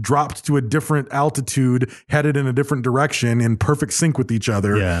turned, dropped to a different altitude, headed in a different direction in perfect sync with each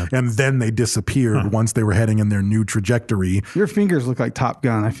other. Yeah. And then they disappeared once they were heading in their new trajectory. Your fingers look like Top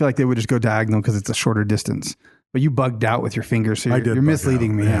Gun. I feel like they would just go diagonal because it's a shorter distance. But you bugged out with your fingers, so you're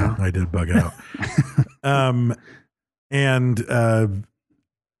misleading me. Yeah, I did bug out.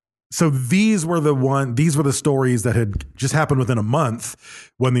 So these were the stories that had just happened within a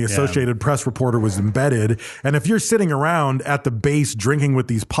month when the Associated Press reporter was embedded. And if you're sitting around at the base drinking with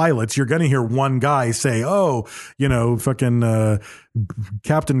these pilots, you're going to hear one guy say, "Oh, fucking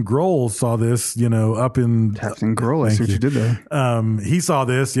Captain Grohl saw this, up in Captain Grohl." I see what you did there. He saw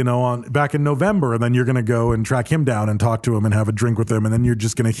this, back in November, and then you're going to go and track him down and talk to him and have a drink with him, and then you're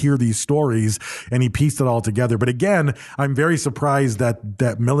just going to hear these stories. And he pieced it all together. But again, I'm very surprised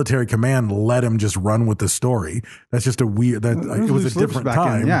that military command let him just run with the story. That's just a weird. It was a different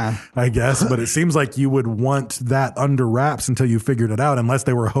time, I guess. But it seems like you would want that under wraps until you figured it out, unless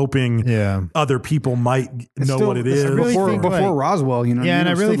they were hoping other people might know what it is. Before Roswell, and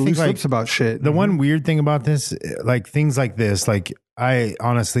I really think like about shit. The one weird thing about this, like things like this, like I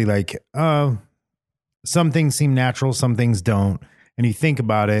honestly like, some things seem natural, some things don't, and you think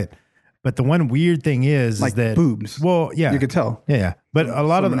about it. But the one weird thing is that boobs. Well, yeah, you could tell. Yeah. But a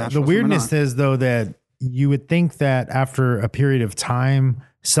lot of the weirdness is though that you would think that after a period of time,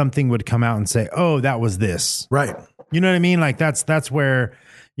 something would come out and say, "Oh, that was this." Right. You know what I mean? Like that's where.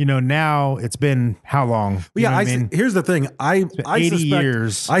 Now it's been how long? Here's the thing. I 80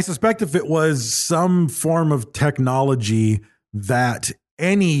 years. I suspect if it was some form of technology that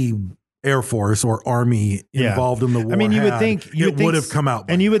any Air Force or Army involved in the war, you would think it would have come out,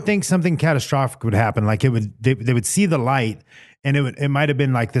 and you would think something catastrophic would happen. Like they would see the light, and it might have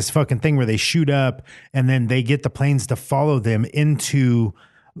been like this fucking thing where they shoot up, and then they get the planes to follow them into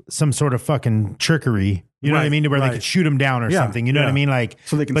some sort of fucking trickery. You know what I mean? Where they could shoot them down or something. You know what I mean? Like,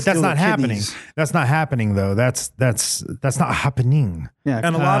 so they can. But that's steal not the happening. kidneys. That's not happening though. That's not happening. Yeah,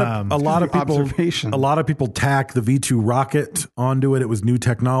 and a lot of people tack the V2 rocket onto it. It was new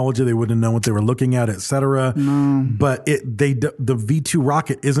technology; they wouldn't know what they were looking at, etc. But the V2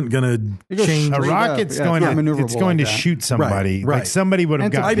 rocket isn't going to change. A rocket's going to shoot somebody. Right. Like somebody would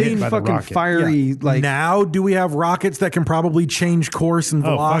have got hit by the rocket. Fiery. Like now, do we have rockets that can probably change course and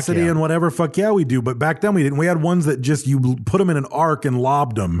velocity and whatever? Fuck yeah, we do. But back then we didn't. We had ones that just you put them in an arc and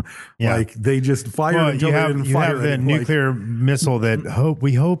lobbed them. Yeah. Like they just fired until they didn't fire. You have the nuclear missile that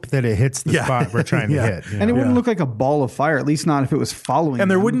we hope that it hits the spot we're trying to hit. And it wouldn't look like a ball of fire, at least not if it was following. And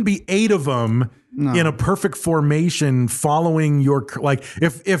there wouldn't be 8 of them in a perfect formation following your, like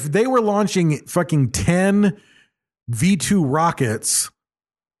if they were launching fucking 10 V2 rockets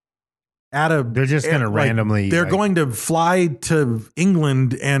they're just going to randomly. They're going to fly to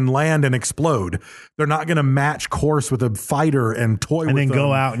England and land and explode. They're not going to match course with a fighter and toy and with then them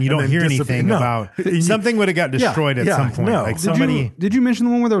go out and you don't hear anything about something would have got destroyed at some point. No. Like somebody. Did you mention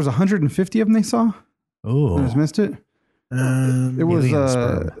the one where there was 150 of them they saw? Oh, I just missed it. It was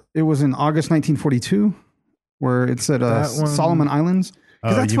in August 1942 where it said Solomon Islands.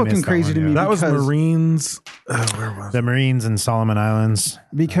 Because that's fucking crazy to me. That was Marines. Where was the Marines and Solomon Islands?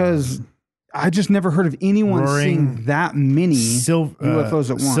 Because I just never heard of anyone seeing that many UFOs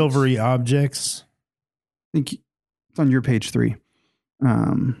at once. Silvery objects. I think it's on your page 3.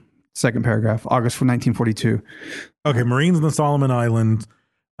 Second paragraph, August 1942. Okay, Marines in the Solomon Islands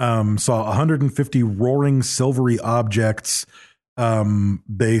saw 150 roaring silvery objects.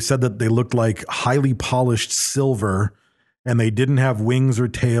 They said that they looked like highly polished silver, and they didn't have wings or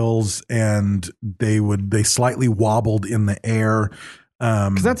tails, and they slightly wobbled in the air.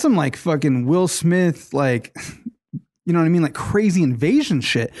 Because that's some like fucking Will Smith, like, you know what I mean? Like crazy invasion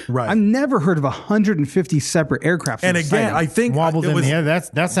shit. Right. I've never heard of 150 separate aircraft. And again, I think wobbled it was, in the air.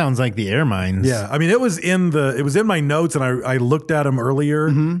 That sounds like the air mines. Yeah, I mean, it was in my notes, and I looked at them earlier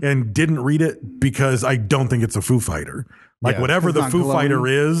and didn't read it because I don't think it's a Foo Fighter. Like whatever It's the not Foo glowing. Fighter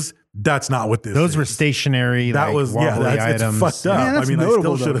is, that's not what this. Those is. were stationary. That like, was wobbly it's items. fucked up. Man, that's I mean, I notable,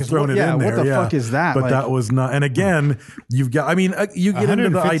 still should though, have 'cause thrown what- it yeah, in what there. the fuck is that? But Like- that was not. And again, you've got. I mean, you get into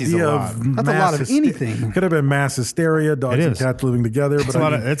the 150 is a idea lot. of That's a lot of anything. Could have been mass hysteria, dogs It and is. cats living together. But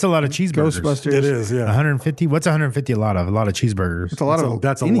It's a lot of cheeseburgers. Ghostbusters. It is. Yeah, 150. What's 150 a lot of? A lot of cheeseburgers. It's a lot of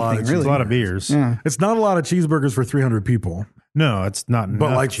that's a anything, lot of really. It's a lot of beers. Yeah. It's not a lot of cheeseburgers for 300 people. No, it's not. But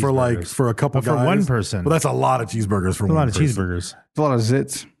enough like cheeseburgers. for a couple But for guys, one person. Oh, Well, that's a lot of cheeseburgers for It's a one lot of person. cheeseburgers. It's a lot of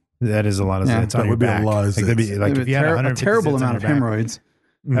zits. That is a lot of Yeah. zits That on would your be a back. lot of Like, that'd be, zits. like if you had a 150 terrible zits on amount of your back, hemorrhoids.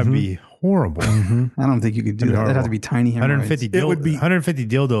 that'd be horrible. I don't think you could do that. That'd have to be tiny hemorrhoids. 150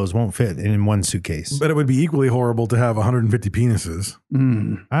 dildos won't fit in one suitcase. But it would be equally horrible to have 150 penises.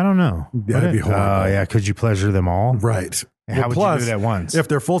 I don't know. Yeah, it'd be horrible. Oh, yeah. Could you pleasure them all? Right. How would you do it at once? If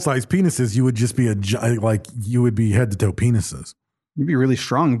they're full size penises, you would just be you would be head to toe penises. You'd be really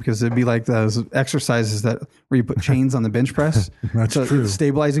strong because it'd be like those exercises where you put chains on the bench press. That's so true. The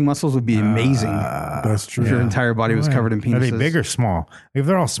stabilizing muscles would be amazing. That's true. If your entire body was covered in Are they penises. big or small? If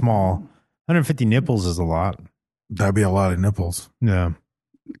they're all small, 150 nipples is a lot. That'd be a lot of nipples. No.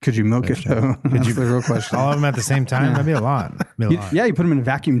 Could you milk it though? That's the real question. All of them at the same time? That'd be a lot. That'd be a lot. Yeah, you put them in a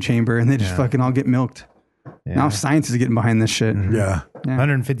vacuum chamber and they just fucking all get milked. Yeah. Now science is getting behind this shit. Yeah.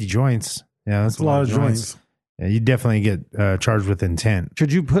 150 joints. Yeah, that's a lot of joints. Yeah, you definitely get charged with intent.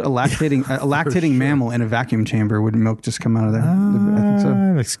 Should you put a lactating mammal in a vacuum chamber? Would milk just come out of there? I think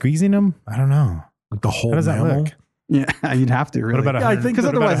so. Like squeezing them? I don't know. Like the whole How does that mammal? look? Yeah, you'd have to. Really. What about Yeah, I think because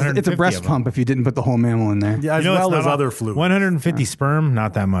that about otherwise it's a 150 breast of them? pump if you didn't put the whole mammal in there. Yeah, as You know, well it's as not other all- fluids. 150 sperm,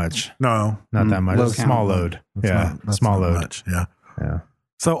 not that much. No. Not that much. Low It's a small count. load. That's small not load. much. Yeah. Yeah.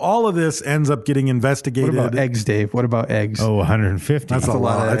 So all of this ends up getting What investigated. about eggs, Dave? What about eggs? Oh, 150. That's a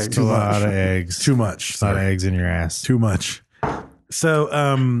lot. That's eggs. too a much. lot of eggs. Too much. A lot of Sorry. eggs in your ass. Too much. So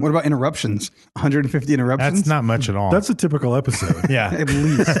What about interruptions? 150 interruptions? That's not much at all. that's a typical episode. yeah. At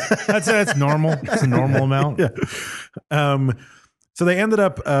least. That's normal. It's a normal amount. Yeah. So they ended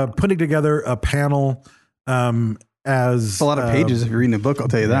up putting together a panel as It's a lot of pages if you're reading a book, I'll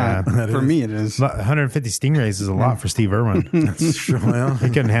tell you that. Yeah, that For is. me, it is. 150 stingrays is a lot for Steve Irwin. That's true. Well, He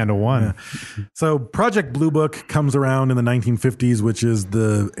couldn't handle one. so Project Blue Book comes around in the 1950s, which is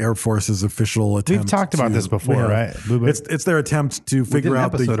the Air Force's official attempt. We've talked about this before, right? Blue Book? It's their attempt to figure an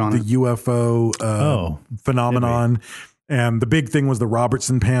out the episode on it. UFO phenomenon. And the big thing was the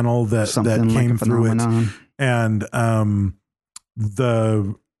Robertson panel that Something like came a through it. phenomenon. And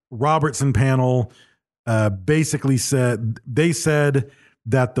the Robertson panel basically said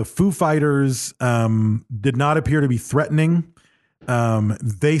that the Foo Fighters did not appear to be threatening.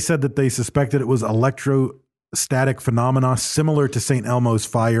 They said that they suspected it was electrostatic phenomena similar to St. Elmo's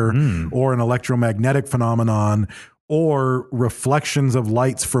fire or an electromagnetic phenomenon or reflections of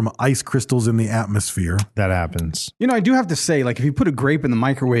lights from ice crystals in the atmosphere. That happens. You know, I do have to say, like, if you put a grape in the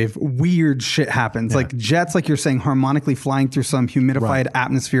microwave, weird shit happens. Like jets, like you're saying, harmonically flying through some humidified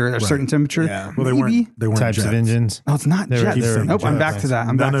atmosphere at a certain temperature. Yeah. Well, Maybe. they weren't Types jets. of engines. Oh, it's not They were- jets. they were Nope, I'm jets. back to that.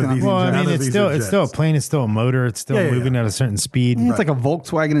 I'm None back of to these that. Well, I None mean, of it's these still are it's still a jets. plane. It's still a motor. It's still Yeah, moving at a certain speed. It's like a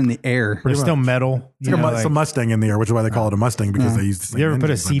Volkswagen in the air. There's still metal. It's like a Mustang in the air, which is why they call it a Mustang because they use the same You ever put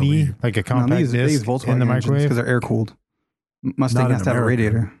a engines, I CD, believe. like a No, compact they use disc, Volkswagen in the microwave? because they're air cooled. Mustang Not in has to have a America.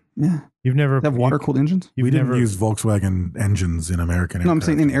 radiator. Yeah. You've never They have water cooled engines? You've We didn't never use Volkswagen engines in American No, I'm aircraft.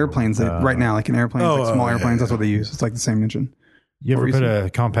 saying in airplanes. Right now, like in airplanes, like small airplanes, that's what they use. It's like the same engine. You ever What were put you a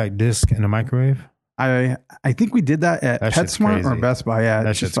compact disc in a microwave? I think we did that at That shit's PetSmart or crazy. Best Buy. Yeah, That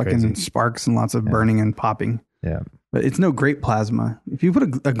it's just shit's fucking crazy. sparks and lots of burning and popping. Yeah. But it's no grape plasma. If you put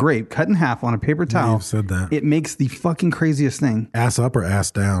a grape cut in half on a paper towel, you've said that. it makes the fucking craziest thing. Ass up or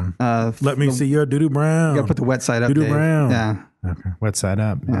ass down? Let me see your doo-doo brown. You gotta put the wet side up. Doo-doo Dave. brown. Yeah, Okay. Wet side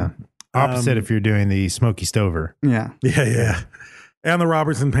up. Yeah. Opposite if you're doing the smoky stover. yeah. Yeah. And the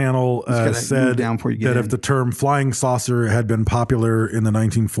Robertson panel gotta move said down before you get that in. if the term flying saucer had been popular in the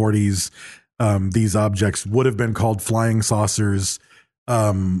 1940s, these objects would have been called flying saucers.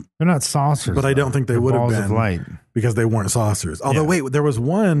 They're not saucers. But I don't think they They're would have balls been of light. because they weren't saucers. Although, Yeah. wait, there was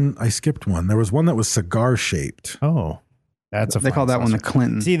one. I skipped one. There was one that was cigar shaped. Oh, that's a. They call that one the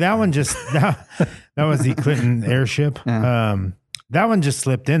Clinton. See, that one just that was the Clinton airship. Yeah. That one just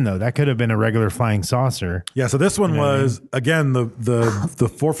slipped in though. That could have been a regular flying saucer. Yeah, so this one was again the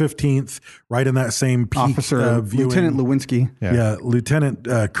 415th, right in that same peak Officer viewing. Lieutenant Lewinsky. Yeah, Lieutenant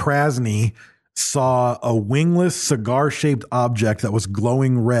Krasny saw a wingless cigar-shaped object that was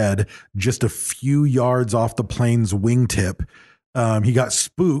glowing red just a few yards off the plane's wingtip. He got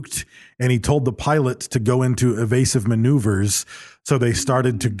spooked and he told the pilot to go into evasive maneuvers. So they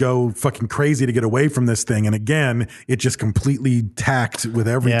started to go fucking crazy to get away from this thing. And again, it just completely tacked with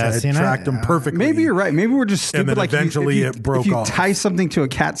every it tracked them perfectly. Maybe you're right. Maybe we're just stupid. And then like eventually if it broke if you off. tie something to a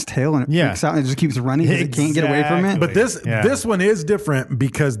cat's tail and it freaks out and it just keeps running because it can't get away from it. But this one is different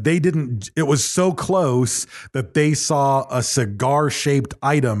because they didn't, it was so close that they saw a cigar-shaped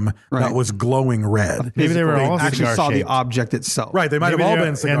item that was glowing red. Maybe they were all actually saw the cigar-shaped. object itself. Right, they might have all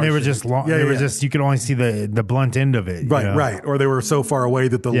been cigar and they were just long. They were just, you could only see the blunt end of it. Right, right. Or they were so far away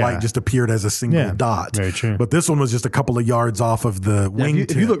that the light just appeared as a single dot. Very true. But this one was just a couple of yards off of the wing.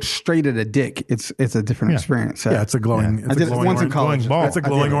 If you look straight at a dick, it's a different experience. Yeah, it's a glowing. I did it once in college. It's a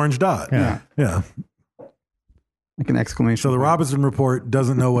glowing orange dot. Yeah. Like an exclamation. So the Robinson report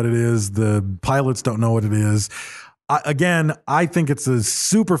doesn't know what it is. The pilots don't know what it is. I think it's a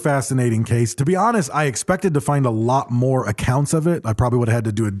super fascinating case. To be honest, I expected to find a lot more accounts of it. I probably would have had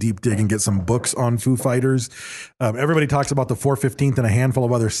to do a deep dig and get some books on Foo Fighters. Everybody talks about the 415th and a handful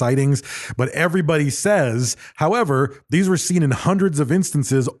of other sightings, but everybody says, however, these were seen in hundreds of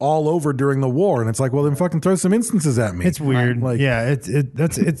instances all over during the war. And it's like, well, then fucking throw some instances at me. It's weird. Like, it's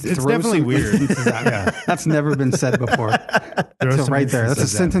definitely weird. That's never been said before. That's right there. That's a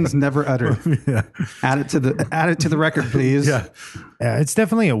sentence never uttered. Add it to the record, please. Yeah, it's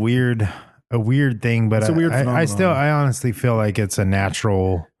definitely a weird thing, but It's a weird phenomenon. I honestly feel like it's a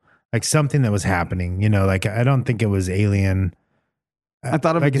natural, like something that was happening. You know, like I don't think it was alien. I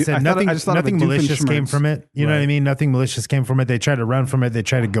thought of like I said, nothing malicious came from it. You know what I mean? Nothing malicious came from it. They tried to run from it. They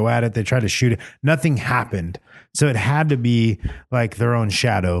tried to go at it. They tried to shoot it. Nothing happened. So it had to be like their own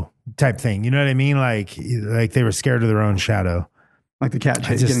shadow type thing. You know what I mean? Like they were scared of their own shadow. Like the cat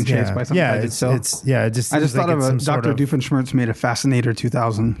getting chased by something. It just I just thought like of Dr. Doofenshmirtz made a Fascinator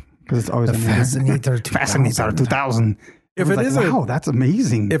 2000 because it's always a Fascinator 2000. Fascinator 2000. If it is wow, that's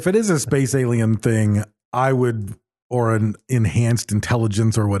amazing. If it is a space alien thing, I would, or an enhanced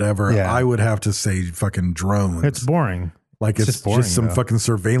intelligence or whatever, I would have to say fucking drones. It's boring. Like it's just, boring, some fucking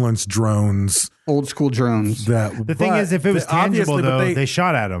surveillance drones. Old school drones. The thing is, if it was tangible, though, they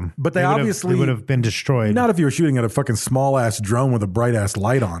shot at them. But they obviously would have been destroyed. Not if you were shooting at a fucking small ass drone with a bright ass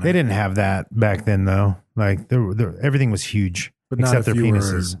light on it. They didn't have that back then, though. Like everything was huge, but except not if their you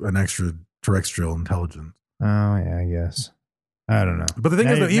penises. were an extraterrestrial intelligence. Oh yeah, I guess. I don't know. But the thing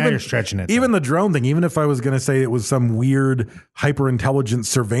is, though, now you're stretching it. Even the drone thing, even if I was going to say it was some weird hyper intelligent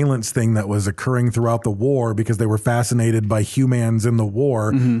surveillance thing that was occurring throughout the war because they were fascinated by humans in the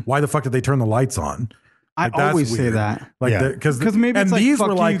war, why the fuck did they turn the lights on? Like, I always say that. Like, because maybe and it's like, these fuck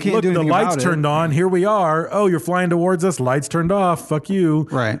were you, like, you can't look, do the anything lights about turned it. on. Here we are. Oh, you're flying towards us. Lights turned off. Fuck you.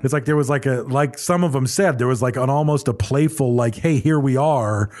 Right. It's like there was like some of them said there was like an almost a playful like, hey, here we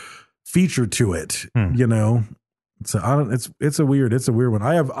are feature to it. You know. So it's a weird one.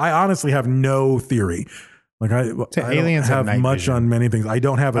 I honestly have no theory. Like I aliens don't have have much vision. on many things. I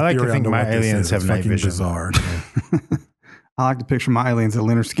don't have a I like theory to think on my what this aliens is. have It's night fucking vision. bizarre. I like to picture my aliens at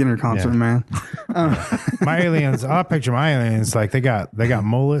Leonard Skinner concert, man. My aliens, I'll picture my aliens like they got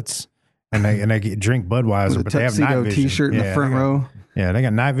mullets and they drink Budweiser, With but a they have night tuxedo vision. T-shirt in the front row. Yeah, they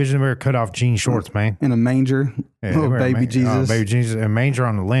got night vision. They wear cut off jean shorts, man. In a manger. Yeah, Little they wear baby Jesus. baby Jesus, a manger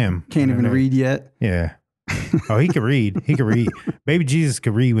on the limb. Can't even read yet. Yeah. Oh, he could read. He could read. Baby Jesus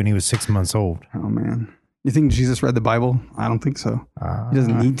could read when he was 6 months old. Oh man. You think Jesus read the Bible? I don't think so. He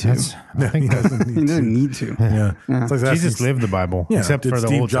doesn't need to. I think he doesn't need to. Yeah. It's like Jesus asking- lived the Bible, Yeah. except Did for the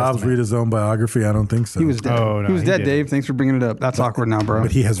Steve Old Jobs Testament. read his own biography? I don't think so. He was dead. Oh, no, he was he dead, didn't. Dave. Thanks for bringing it up. That's awkward now, bro.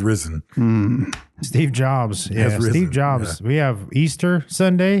 But he has risen. Steve Jobs. has Yeah, risen. Steve Jobs. Yeah. We have Easter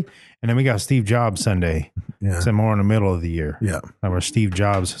Sunday, and then we got Steve Jobs Sunday. Yeah. So more in the middle of the year. Yeah. Where Steve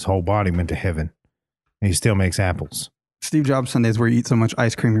Jobs, his whole body went to heaven. And he still makes apples. Steve Jobs Sundays where you eat so much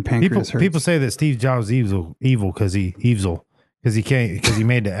ice cream your pancreas hurts. People say that Steve Jobs is evil because he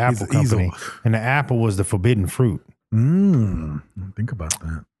made the Apple He's company, evil. and the apple was the forbidden fruit. Think about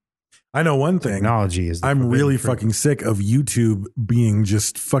that. I know one thing. Technology is. I'm really fucking sick of YouTube being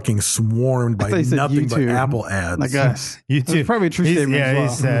just fucking swarmed by thought you said nothing but YouTube. Apple ads. Like us. YouTube. That's probably a true statement as well.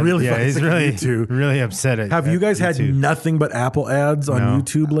 He's sad. Really yeah, he's fucking really YouTube. really upset at. Have you guys had YouTube. nothing but Apple ads on No.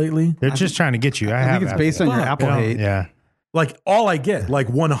 YouTube lately? They're just trying to get you. I think it's based on your Apple hate. Yeah. Like all I get, like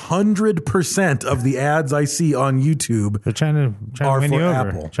 100% of the ads I see on YouTube They're trying to are win for you over.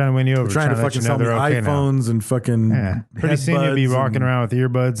 Apple. Trying to win you over. They're trying to let fucking you know sell me they're okay now. iPhones and fucking Yeah. Pretty soon you'll be headbuds walking and- around with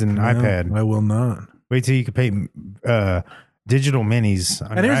earbuds and iPad. I will not. Wait till you can pay digital minis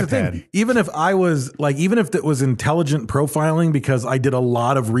on And your here's the iPad. thing: even if it was intelligent profiling, because I did a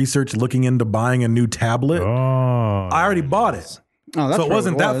lot of research looking into buying a new tablet, I already bought it. Oh, that's so it what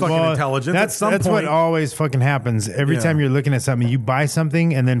wasn't that fucking intelligent. That's At some that's point, what always fucking happens. Every Yeah. time you're looking at something, you buy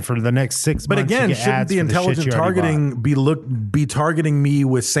something, and then for the next 6 But months, again, you get shouldn't ads the for shit intelligent you already targeting be targeting me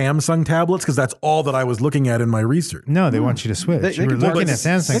with Samsung tablets? Because that's all that I was looking at in my research. No, they want you to switch. They you were can looking put- at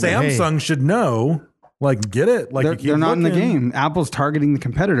Samsung. Samsung should know. Like, get it? Like, you keep they're not in the looking. game. Apple's targeting the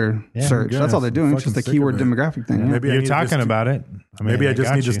competitor search. That's all they're doing. It's Fucking just a sick keyword of it. demographic thing. Yeah, Yeah. maybe I You're need to talking just- about it. I mean, Maybe I just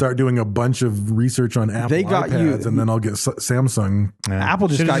got need to you. start doing a bunch of research on Apple They got iPads, you- and then I'll get Samsung. Yeah. Apple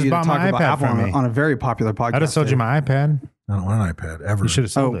just Should've got you to bought my talk about iPad Apple from me. on a very popular podcast. I'd have sold you my iPad. I don't want an iPad ever. You should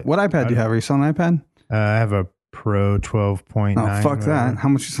have sold it. What iPad do you have? Are you selling an iPad? I have a Pro 12.9. Oh, fuck that. How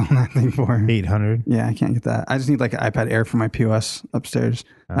much you selling that thing for? 800. Yeah, I can't get that. I just need like an iPad Air for my POS upstairs.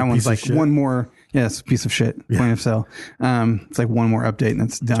 That piece one's of like shit. one more. Yeah, it's a piece of shit. Point of sale. It's like one more update and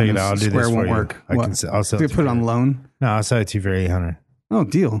it's done. Check it out. I'll do Square this for won't you. work. I What? can I'll sell Do it you put it for on you. loan? No, I'll sell it to you for 800. Oh,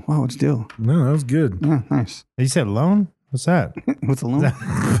 deal. Wow, what's deal? No, that was good. Yeah, nice. You said loan? What's that? What's a loan?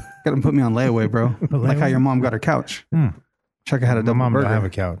 Got to put me on layaway, bro. Like how your mom got her couch. Chuck had a My double mom burger. don't have a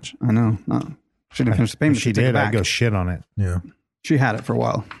couch. I know. No. She didn't finish the payment. If she They took it did, I'd back. go shit on it. Yeah. She had it for a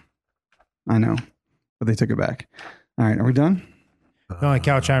while. I know. But they took it back. All right, are we done? The only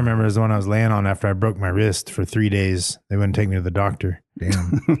couch I remember is the one I was laying on after I broke my wrist for 3 days. They wouldn't take me to the doctor.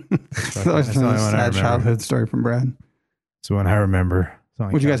 Damn. That was That's the a only one I sad remember. childhood story from Brad. It's the one I remember.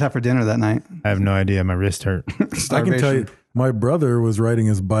 What'd you guys have for dinner that night? I have no idea. My wrist hurt. I can tell you, my brother was riding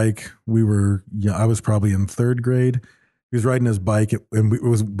his bike. I was probably in 3rd grade. He was riding his bike, and it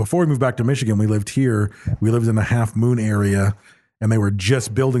was before we moved back to Michigan. We lived here. We lived in the Half Moon area, and they were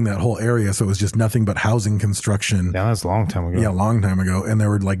just building that whole area, so it was just nothing but housing construction. Yeah, that's a long time ago. Yeah, a long time ago. And there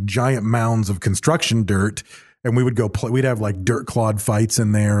were like giant mounds of construction dirt. And we would go play. We'd have like dirt clod fights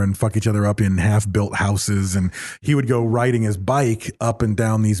in there and fuck each other up in half built houses. And he would go riding his bike up and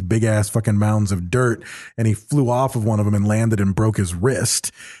down these big ass fucking mounds of dirt. And he flew off of one of them and landed and broke his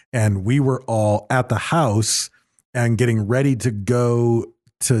wrist. And we were all at the house and getting ready to go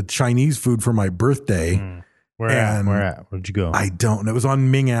to Chinese food for my birthday. Where at? Where'd you go? I don't know. It was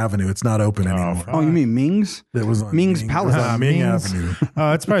on Ming Avenue. It's not open anymore. Oh, you mean Ming's? It was on Ming's Palace. It was on Ming Ming's? Avenue.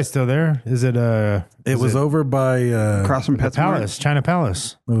 Oh, it's probably still there. Is it It was over by Across from the PetSmart? Palace, China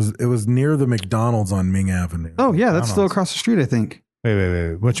Palace? It was near the McDonald's on Ming Avenue. Oh, yeah, that's still across the street, I think.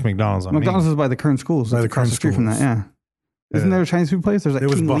 Wait. Which McDonald's on McDonald's Main? is by the Kern Schools. By It's the across Kern the street from that, Schools. yeah. Isn't there a Chinese food place? There's like It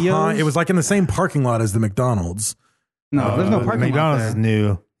was King behind. Leo's? It was like in the same parking lot as the McDonald's. No, there's no The parking McDonald's lot is there.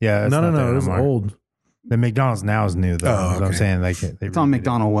 new. Yeah, it's No, not there it was anymore. old. The McDonald's now is new, though. Oh, That's what I'm okay. saying. Like, It's on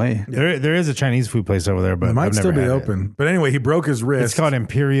McDonald Way. There is a Chinese food place over there, but It might I've still never be had it. open. But anyway, he broke his wrist. It's called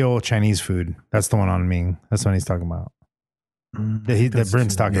Imperial Chinese food. That's the one on Ming. That's the one he's talking about. That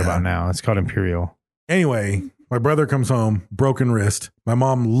Brent's talking about now. It's called Imperial. Anyway, my brother comes home, broken wrist. My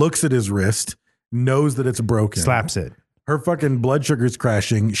mom looks at his wrist, knows that it's broken. Slaps it. Her fucking blood sugar's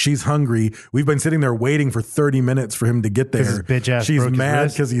crashing. She's hungry. We've been sitting there waiting for 30 minutes for him to get there. 'Cause his bitch ass She's broke his mad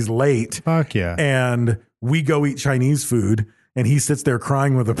wrist? because he's late. Fuck yeah. And we go eat Chinese food. And he sits there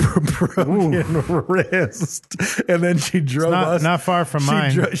crying with a broken wrist. And then she drove us. Not far from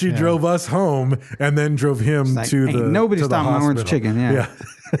mine. She Yeah. drove us home and then drove him like, to ain't the nobody to the stopping my orange hospital. chicken, yeah.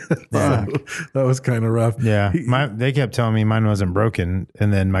 So, that was kind of rough. Yeah. They kept telling me mine wasn't broken.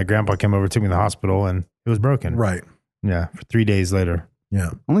 And then my grandpa came over, took me to the hospital, and it was broken. Right. Yeah. For 3 days later.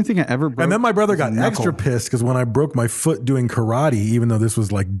 Yeah. Only thing I ever broke. And then my brother was a got knuckle. extra pissed because when I broke my foot doing karate, even though this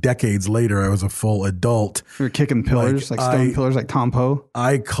was like decades later, I was a full adult. We were kicking pillars, like stone pillars, like Tom Poe.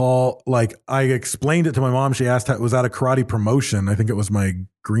 I explained it to my mom. She asked, was that a karate promotion? I think it was my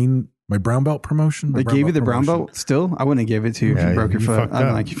brown belt promotion. They gave you the brown promotion. belt still? I wouldn't have gave it to you if you broke your you foot. fucked I'm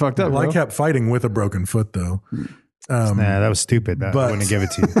up. like, you fucked up, Well, bro. I kept fighting with a broken foot though. Nah, that was stupid. I wouldn't have give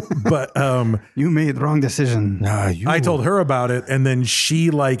it to you. But you made the wrong decision. Nah, I told her about it, and then she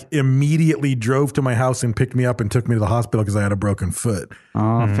like immediately drove to my house and picked me up and took me to the hospital because I had a broken foot.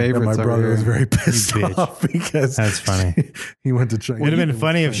 Oh, favorites. And my over brother here. was very pissed bitch. off because That's funny. he went to China. It'd have been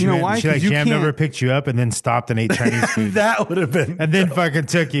funny if she, You know went, why? she like 'Cause you jammed can't- over, picked you up, and then stopped and ate Chinese food. That would have been. And then fucking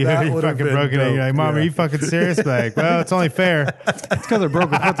took you. That You would have fucking been broken it. dope. You're like, Mom, are Yeah. you fucking serious? Like, well, it's only fair. It's because they're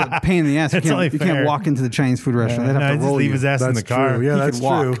broken foot's a pain in the ass. You It's only can't fair. walk into the Chinese food restaurant. They'd No, have to just roll leave you. his ass in That's the car. true. Yeah, He that's could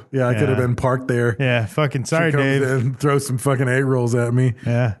walk. true. Yeah, I could have Yeah. been parked there. Yeah, fucking sorry, She comes Dave. in, throw some fucking egg rolls at me.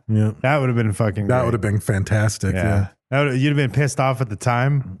 Yeah. Yeah. That would have been fucking That great. would have been fantastic. Yeah. You'd have been pissed off at the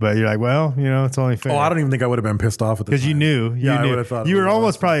time, but you're like, well, it's only fair. Oh, I don't even think I would have been pissed off at the time. Because you knew. I knew. would have thought you it were was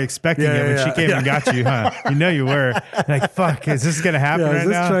almost awesome. probably expecting it when she came and got you, huh? You were. Like, fuck, is this going to happen right is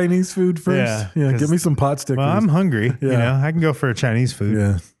this now? Chinese food first? Yeah, give me some pot stickers. Well, I'm hungry. Yeah. I can go for a Chinese food.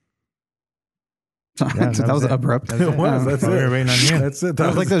 Yeah. That was abrupt. It was. That's we it. were waiting on you. That's it. That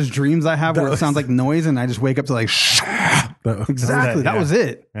was like those dreams I have where it sounds like noise and I just wake up to like, exactly. That was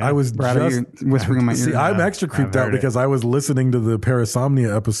it. I was Brad, are you whispering in my ear? See, I'm extra creeped out because I was listening to the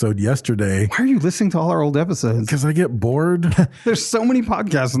Parasomnia episode yesterday. Why are you listening to all our old episodes? Because I get bored. There's so many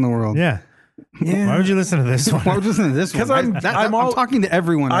podcasts in the world. Yeah. Why would you listen to this one? Why would you listen to this one? Because I'm talking to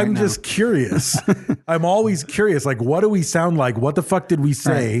everyone. I'm right now. just curious. I'm always curious. Like, what do we sound like? What the fuck did we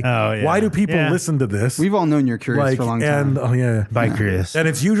say? Right. Oh, yeah. Why do people Yeah. listen to this? We've all known you're curious for a long time. And Bi-curious. And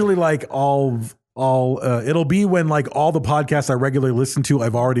it's usually like it'll be when like all the podcasts I regularly listen to,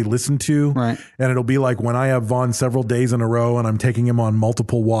 I've already listened to. Right. And it'll be like when I have Vaughn several days in a row and I'm taking him on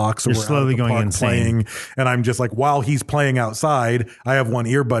multiple walks. Or You're we're out slowly at the going park insane. playing, and I'm just like, while he's playing outside, I have one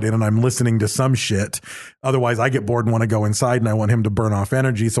earbud in and I'm listening to some shit. Otherwise, I get bored and want to go inside and I want him to burn off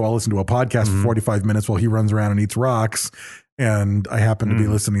energy. So I'll listen to a podcast for 45 minutes while he runs around and eats rocks. And I happened to be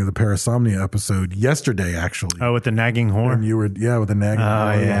listening to the Parasomnia episode yesterday, actually. Oh, with the nagging horn? And you were, with the nagging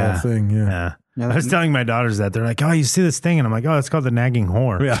horn, the whole thing. Yeah. I was telling my daughters that. They're like, oh, you see this thing? And I'm like, oh, it's called the nagging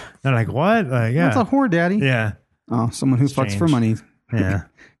whore. Yeah. They're like, what? Like, yeah. That's a whore, daddy. Yeah. Oh, someone who fucks for money. Yeah.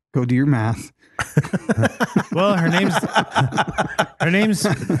 Go do your math. Well, her name's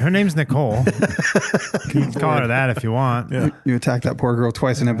Nicole. You can call her that if you want. Yeah. You attacked that poor girl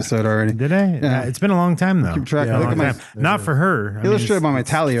twice an episode already. Did I? Yeah. It's been a long time though. Keep track. Yeah, Look a at long my- time. Not for her. I Illustrated by my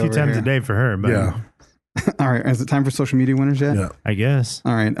tally a few over times here. a day for her. But Yeah. All right. Is it time for social media winners yet? Yeah. I guess.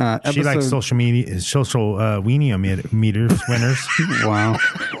 All right. She likes social media, social weenie meters winners. Wow.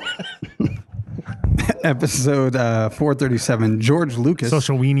 Episode 437. George Lucas.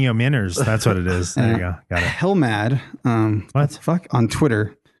 Social weenie miners. That's what it is. There you go. Got it. Hellmad. What? Fuck on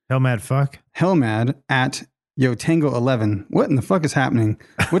Twitter. Hell mad fuck. Hellmad at YoTango11. What in the fuck is happening?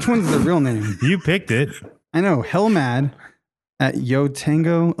 Which one's the real name? You picked it. I know. Hellmad at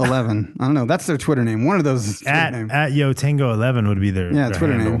YoTango11. I don't know. That's their Twitter name. One of those is Twitter At name. YoTango11 would be their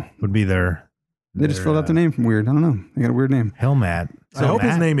Twitter handle. name. Would be their. They just filled out the name weird. I don't know. They got a weird name. Hell mad. I hope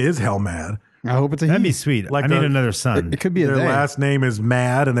his name is Hellmad. I hope it's a That'd he. be sweet. Like I need the- another son. It could be a Their they. last name is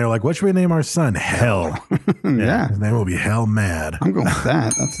Mad, and they're like, what should we name our son? Hell. Yeah. His name will be Hell Mad. I'm going with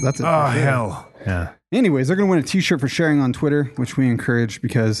that. That's it. Oh, hell. Yeah. Anyways, they're going to win a t-shirt for sharing on Twitter, which we encourage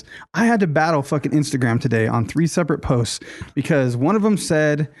because I had to battle fucking Instagram today on 3 separate posts because one of them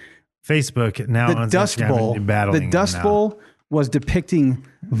said Facebook now the on Dust Instagram Bowl. and battling The Dust now. Bowl was depicting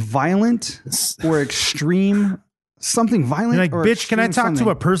violent or extreme something violent. You're like, or bitch, can I extreme talk to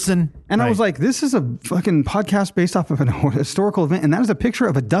something." a person? And I was like, this is a fucking podcast based off of an historical event. And that is a picture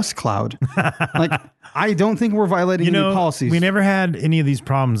of a dust cloud. Like, I don't think we're violating any policies. we never had any of these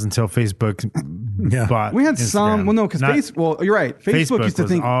problems until Facebook bought We had Instagram. some. Well, no, because well, you're right. Facebook used to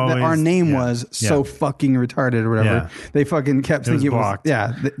was think that our always- name yeah. was so fucking retarded or whatever. Yeah. They fucking kept It was thinking blocked.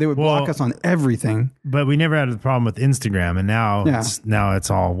 they would block us on everything. But we never had a problem with Instagram, and now it's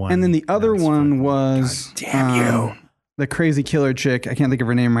all one. And then the other one was damn you. The crazy killer chick. I can't think of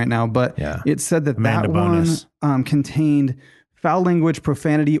her name right now, but it said that Amanda that Bonus. one contained foul language,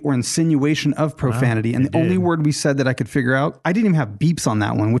 profanity, or insinuation of profanity. And the only word we said that I could figure out, I didn't even have beeps on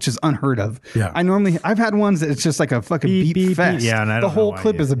that one, which is unheard of. Yeah. I've had ones that it's just like a fucking beep, beep, fest. beep. Yeah, and I the don't whole know why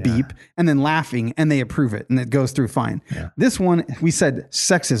clip you- is a yeah. beep and then laughing and they approve it and it goes through fine. This one, we said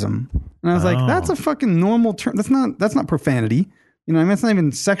sexism. And I was like, that's a fucking normal term. That's not profanity. You know, I mean, it's not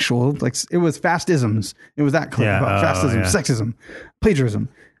even sexual. Like, it was fastisms. It was that clip about fascism, sexism, plagiarism.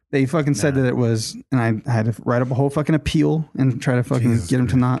 They fucking said that it was, and I had to write up a whole fucking appeal and try to fucking get them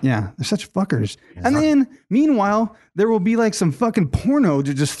to not. Yeah, they're such fuckers. And then, meanwhile, there will be like some fucking porno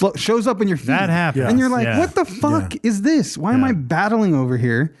that just shows up in your feed. That happens. And you're like, Yeah. what the fuck is this? Why am I battling over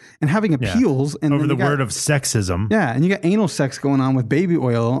here and having appeals? And over then the you got- word of sexism. Yeah, and you got anal sex going on with baby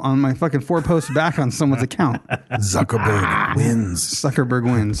oil on my fucking 4 posts back on someone's account. Zuckerberg wins. Zuckerberg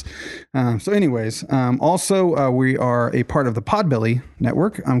wins. So anyways, also we are a part of the Podbelly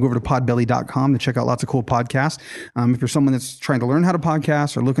network. Go over to podbelly.com to check out lots of cool podcasts. If you're someone that's trying to learn how to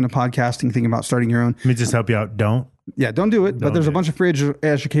podcast or looking at podcasting, thinking about starting your own. Let me just help you out. Don't. Yeah, don't do it. But there's a bunch of free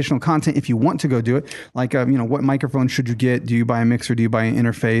educational content if you want to go do it. Like, what microphone should you get? Do you buy a mixer? Do you buy an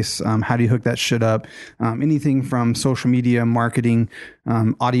interface? How do you hook that shit up? Anything from social media, marketing,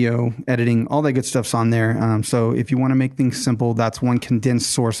 audio, editing, all that good stuff's on there. So if you want to make things simple, that's one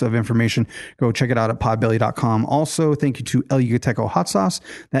condensed source of information. Go check it out at podbelly.com. Also, thank you to El Yucateco Hot Sauce.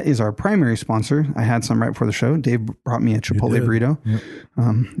 That is our primary sponsor. I had some right before the show. Dave brought me a Chipotle burrito. Yep.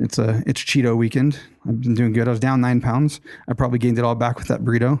 It's Cheeto weekend. I've been doing good. I was down 9 pounds. I probably gained it all back with that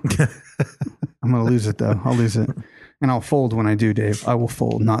burrito. I'm going to lose it though. I'll lose it. And I'll fold when I do, Dave. I will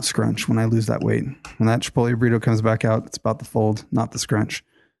fold, not scrunch when I lose that weight. When that Chipotle burrito comes back out, it's about the fold, not the scrunch.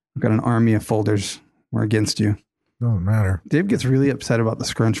 I've got an army of folders. We're against you. Doesn't matter. Dave gets really upset about the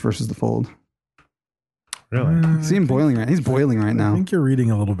scrunch versus the fold. Really? See him boiling right. He's boiling right now. I think you're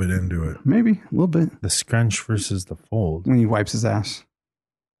reading a little bit into it. Maybe a little bit. The scrunch versus the fold. When he wipes his ass.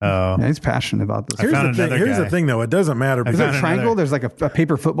 Oh, yeah, he's passionate about this. Here's the thing, though. It doesn't matter. Is there a triangle? There's like a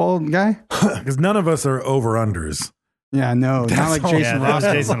paper football guy? Because none of us are over-unders. Yeah, no, not like Jason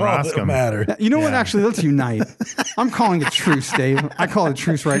Roscoe. Jason Roscoe. Matter. You know what? Actually, let's unite. I'm calling it truce, Dave. I call it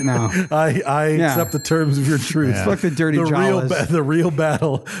truce right now. I accept the terms of your truce. Fuck the dirty Jawas. The real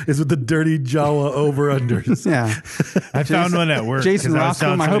battle is with the dirty Jawa over-unders. Yeah. I found one at work. Jason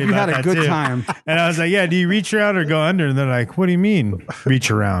Roscoe, I hope you had a good time. And I was like, yeah, do you reach around or go under? And they're like, what do you mean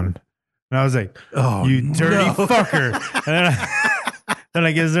reach around? And I was like, oh, you dirty fucker. And then they're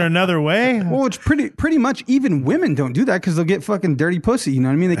like, is there another way? Well, it's pretty much even women don't do that because they'll get fucking dirty pussy. You know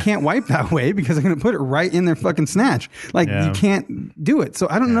what I mean? They can't wipe that way because they're going to put it right in their fucking snatch. Like, you can't do it. So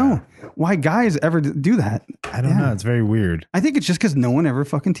I don't know why guys ever do that. I don't know. It's very weird. I think it's just because no one ever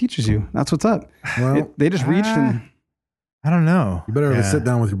fucking teaches you. That's what's up. Well, they just reached and... I don't know. You better sit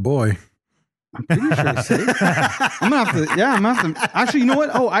down with your boy. I'm pretty sure he's safe. I'm gonna have to. Actually, you know what?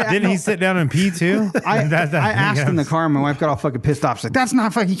 Oh, didn't he sit down and pee too? I asked in the car. My wife got all fucking pissed off. She's like, "That's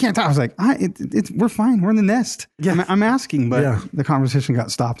not fucking. You can't talk." I was like, "We're fine. We're in the nest." Yeah. I'm asking, but the conversation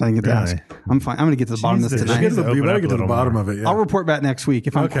got stopped. I didn't get to ask. I'm fine. I'm gonna get to the bottom of this tonight. You better get to the bottom of it. Yeah. I'll report back next week.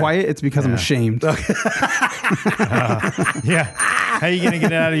 If I'm quiet, it's because I'm ashamed. How are you gonna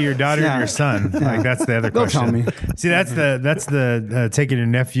get it out of your daughter and your son? Like that's the other question. They'll tell me. See, that's the taking your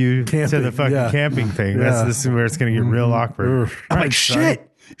nephew to the fucking camping thing. This is where it's going to get real awkward. I'm like, shit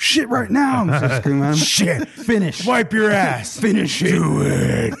right now. I'm just screaming at him. Shit. Finish. Wipe your ass. Finish it. Do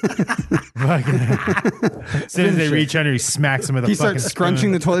it. As soon as they reach under, he smacks him with a He fucking starts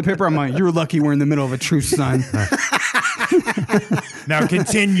scrunching the toilet paper. I'm like, you're lucky we're in the middle of a truce, son. Now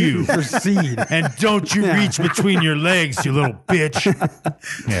continue. Proceed. And don't you reach between your legs, you little bitch.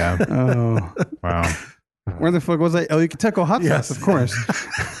 Yeah. Oh. Wow. Where the fuck was I? El Yucateco Hot Sauce, of course.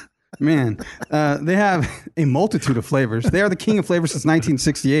 Man, they have a multitude of flavors. They are the king of flavors since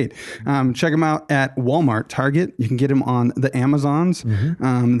 1968. Check them out at Walmart, Target. You can get them on the Amazons.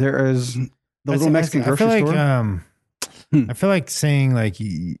 There is the little Mexican grocery store. I feel like saying like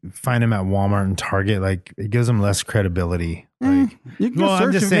you find them at Walmart and Target, like it gives them less credibility. Like, you can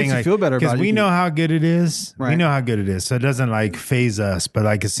I'm just saying, like, feel better because we know how good it is. Right. We know how good it is, so it doesn't like phase us. But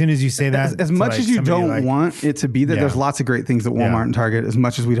like as soon as you say that, as much as you don't want it to be there, there's lots of great things at Walmart and Target. As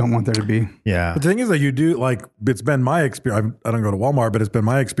much as we don't want there to be, But the thing is that you do like it's been my experience. I don't go to Walmart, but it's been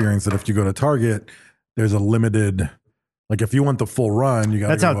my experience that if you go to Target, there's a limited. Like if you want the full run, you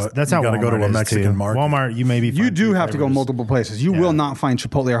got to go to a Mexican market. Walmart, you do have to go multiple places. You will not find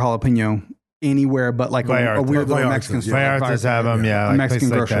Chipotle or jalapeno anywhere but like a weird little Mexican store. Vallarta's have them, a Mexican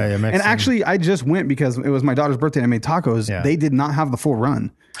grocery. And actually, I just went because it was my daughter's birthday and I made tacos. Yeah. They did not have the full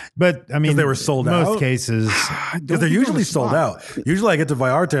run. But I mean, they were sold out. Most cases, because they're usually sold out. Usually, I get to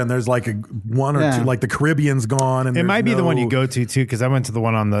Vallarta and there's like one or two, like the Caribbean's gone. And it might be the one you go to too, because I went to the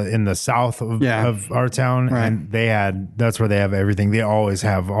one in the south of our town, and that's where they have everything. They always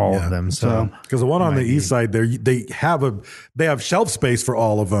have all of them. So because the one on the east side, they have shelf space for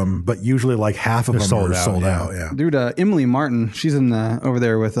all of them, but usually like half of them are sold out. Yeah, dude, Emily Martin, she's over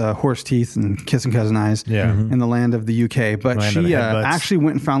there with Horse Teeth and Kissing Cousin Eyes, in the land of the UK, but she actually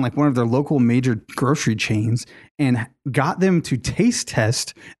went and found like one of their local major grocery chains and got them to taste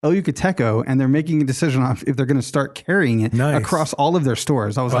test El Yucateco, and they're making a decision on if they're going to start carrying it across all of their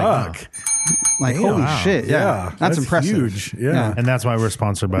stores. I was like, holy shit. Yeah. That's impressive. Huge. Yeah. And that's why we're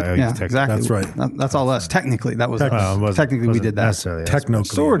sponsored by El Yucateco. Exactly. That's right. That's all us. Technically, that was us. Technically, we did that. Technically.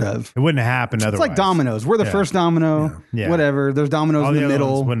 Sort of. It wouldn't have happened otherwise. It's like Domino's. We're the first domino. Yeah. Whatever. There's Domino's all in the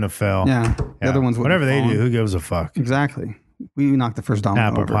middle. Ones wouldn't have fell. Yeah. The other ones wouldn't Whatever have they do, who gives a fuck? Exactly. We knocked the first domino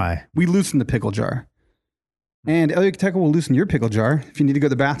Apple over. pie. We loosened the pickle jar. And El Yucateco will loosen your pickle jar. If you need to go to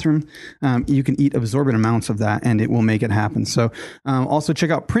the bathroom, you can eat absorbent amounts of that and it will make it happen. So also check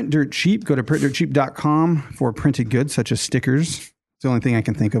out Print Dirt Cheap. Go to printdirtcheap.com for printed goods such as stickers. It's the only thing I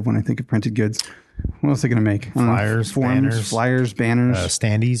can think of when I think of printed goods. What else are they going to make? Flyers, banners. Flyers, banners.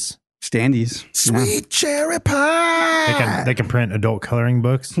 Standees. Sweet cherry pie. They can print adult coloring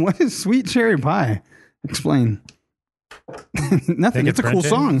books. What is sweet cherry pie? Explain. Nothing. It's a cool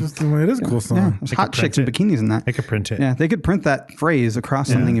song. It is a cool song. Yeah, there's hot chicks in bikinis in that. They could print it. Yeah, they could print that phrase across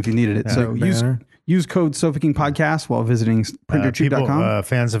something if you needed it. So use code SofaKing Podcast while visiting printdirtcheap.com.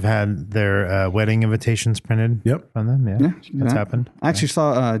 Fans have had their wedding invitations printed from them. Yeah, that's happened. I actually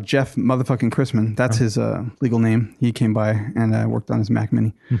saw Jeff motherfucking Chrisman. That's his legal name. He came by and worked on his Mac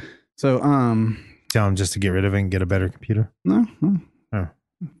Mini. So tell him just to get rid of it and get a better computer. No. Oh.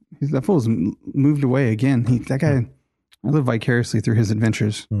 That fool's moved away again. That guy, I live vicariously through his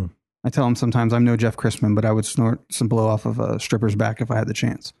adventures. I tell him sometimes I'm no Jeff Chrisman, but I would snort some blow off of a stripper's back if I had the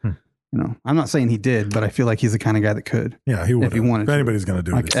chance. You know, I'm not saying he did, but I feel like he's the kind of guy that could. Yeah, he would. If he wanted if anybody's going to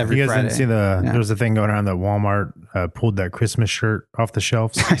do it. Every you guys Friday. didn't see there was a thing going around that Walmart pulled that Christmas shirt off the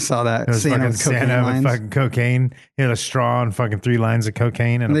shelves. I saw that. It was Santa fucking with cocaine Santa lines. with fucking cocaine. He had a straw and fucking 3 lines of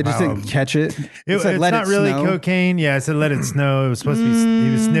cocaine. And they just didn't catch it. It's said, "Let not it really snow." cocaine. Yeah, it said let it snow. It was supposed to be,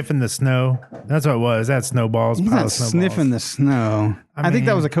 he was sniffing the snow. That's what it was. That snowballs. He's pile not of snowballs. sniffing the snow. I think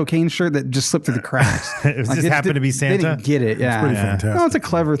that was a cocaine shirt that just slipped through the cracks. It was just happened to be Santa? They didn't get it. Yeah. It's pretty fantastic. No, it's a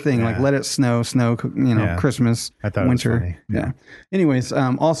clever thing. Like let it snow, Christmas, I thought winter. it was funny. Yeah. Anyways,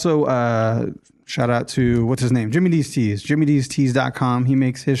 also shout out to what's his name? Jimmy D's Tees. JimmyD'sTees.com. He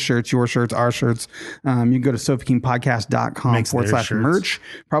makes his shirts, your shirts, our shirts. You can go to SofaKingPodcast.com/merch.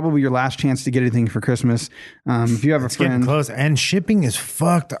 Probably your last chance to get anything for Christmas. If you have a friend. Getting close, and shipping is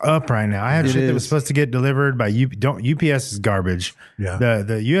fucked up right now. I have shit that was supposed to get delivered by UPS is garbage. Yeah.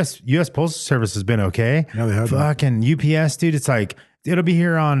 The US Postal Service has been okay. Yeah, they have. Fucking UPS, dude. It's like it'll be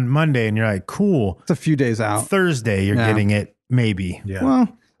here on Monday, and you're like, cool. It's a few days out. Thursday, you're getting it, maybe. Yeah.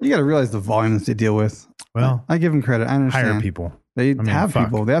 Well, you got to realize the volume that they deal with. Well, I give them credit. I understand. hire people. They have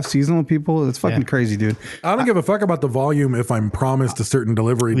people. They have seasonal people. It's fucking crazy, dude. I don't give a fuck about the volume if I'm promised a certain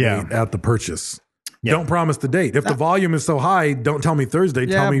delivery date at the purchase. Yeah. Don't promise the date. If the volume is so high, don't tell me Thursday.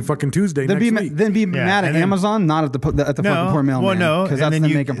 Tell me fucking Tuesday next week. Then be mad at Amazon, not at the fucking poor mailman. Well, no, because that's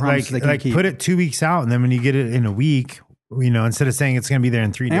them making promises they can't keep. Put it 2 weeks out, and then when you get it in a week, instead of saying it's going to be there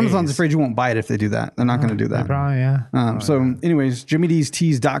in 3 days. Amazon's afraid you won't buy it if they do that. They're not going to do that. Probably, yeah. So, anyways,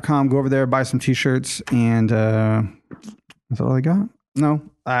 JimmyD'sTees.com. Go over there, buy some t-shirts, and that's all I got. No.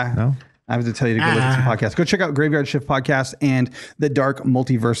 I have to tell you to go listen to some podcasts. Go check out Graveyard Shift Podcast and The Dark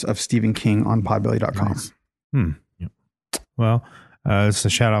Multiverse of Stephen King on podbelly.com. Nice. Yep. Well, it's a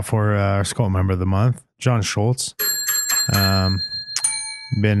shout out for our Skull member of the month, John Schultz.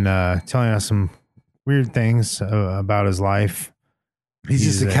 Been telling us some weird things about his life. He's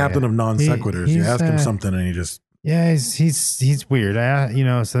just a captain of non sequiturs. You ask him something and he just... Yeah, he's weird.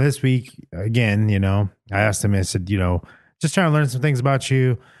 So this week, again, I asked him, I said, just trying to learn some things about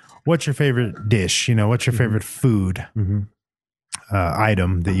you. What's your favorite dish? What's your favorite food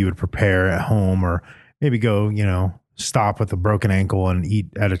item that you would prepare at home, or maybe go, stop with a broken ankle and eat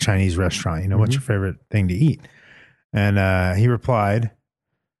at a Chinese restaurant? What's your favorite thing to eat? And he replied,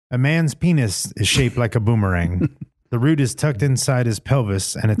 a man's penis is shaped like a boomerang. The root is tucked inside his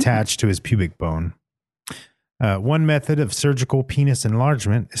pelvis and attached to his pubic bone. One method of surgical penis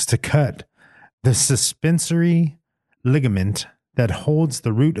enlargement is to cut the suspensory ligament that holds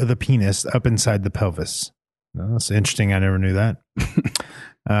the root of the penis up inside the pelvis. Well, that's interesting. I never knew that.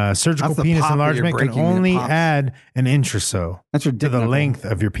 Surgical penis enlargement can only add an inch or so to the length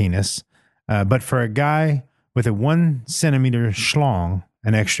of your penis. But for a guy with a 1 centimeter schlong,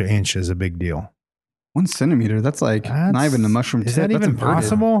 an extra inch is a big deal. 1 centimeter? That's like not even a mushroom tip. Is that even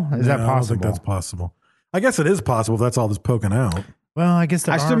possible? Is that possible? I don't think that's possible. I guess it is possible if that's all that's poking out. Well, I guess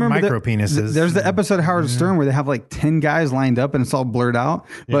there are micro penises. There's the episode of Howard Stern where they have like 10 guys lined up and it's all blurred out.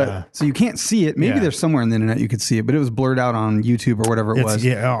 But so you can't see it. Maybe there's somewhere on the internet you could see it, but it was blurred out on YouTube or whatever it was.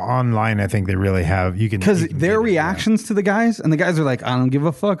 Yeah, online I think they really have. Because their reactions to the guys, and the guys are like, I don't give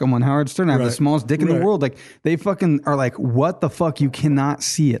a fuck. I'm on Howard Stern. I have the smallest dick in the world. Like they fucking are like, what the fuck? You cannot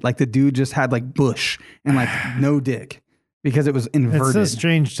see it. Like the dude just had like bush and like no dick because it was inverted. It's so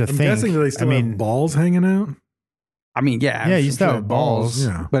strange to think. I'm guessing they still have balls hanging out. I mean, yeah, you still have balls,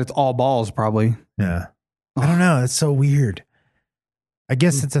 but it's all balls probably. Yeah, I don't know. It's so weird. I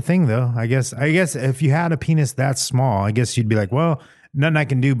guess it's a thing though. I guess if you had a penis that small, I guess you'd be like, well, nothing I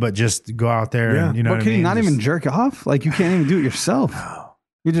can do but just go out there and But can you not even jerk off? Like you can't even do it yourself.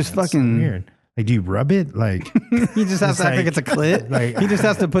 You're just fucking weird. Like, do you rub it? Like, he just has to act like it's a clit. Like, he just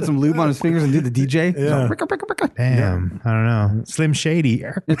has to put some lube on his fingers and do the DJ. Yeah. So, damn, I don't know. Slim Shady.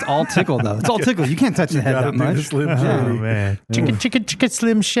 it's all tickle though. It's all tickle. You can't touch the head gotta that do the much. Slim Oh Shady. man, chicken,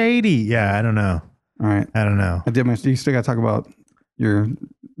 Slim Shady. Yeah, I don't know. All right. I don't know. I did my. You still got to talk about your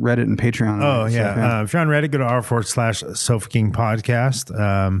Reddit and Patreon. Oh and yeah. stuff, If you're on Reddit, go to r/Sofa King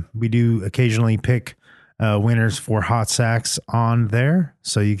Podcast. We do occasionally pick winners for hot sacks on there,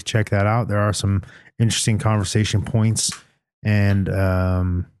 so you can check that out. There are some interesting conversation points and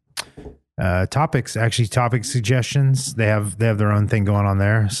topics. Actually, topic suggestions. They have their own thing going on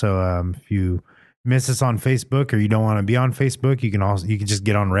there. So if you miss us on Facebook or you don't want to be on Facebook, you can just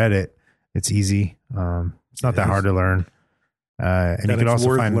get on Reddit. It's easy. It's not that hard to learn. And you can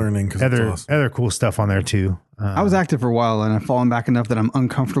also find other cool stuff on there too. I was active for a while and I've fallen back enough that I'm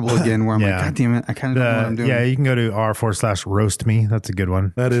uncomfortable again where I'm like, God damn it, I kind of don't know what I'm doing. Yeah, you can go to r/roast me. That's a good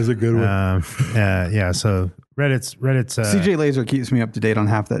one. That is a good one. Yeah, so Reddit's CJ Laser keeps me up to date on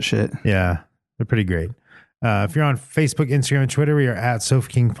half that shit. Yeah, they're pretty great. If you're on Facebook, Instagram, and Twitter, we are at Sofa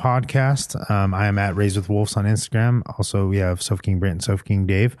King Podcast. I am at Raised with Wolves on Instagram. Also, we have Sofa King Brent and Sofa King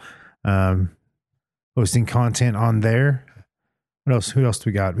Dave posting content on there. What else? Who else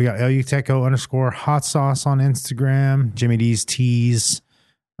do we got? We got LUTecho_hot sauce on Instagram. Jimmy D's Teas.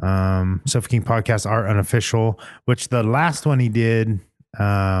 Sofa King Podcast, our unofficial, which the last one he did.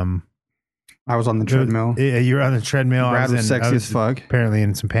 I was on the treadmill. You were on the treadmill. Brad was sexy as fuck. Apparently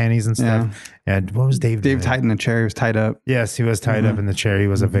in some panties and stuff. Yeah. And what was Dave doing? Dave tied in a chair. He was tied up. Yes, he was tied up in the chair. He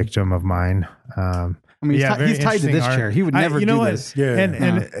was a victim of mine. I mean, he's tied to this chair. He would never do this. Yeah,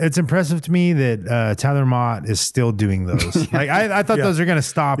 and it's impressive to me that Tyler Mott is still doing those. Like I thought those were going to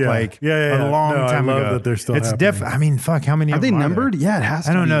stop a long time ago. I love that they're still It's I mean, fuck, how many are they numbered? Yeah, it has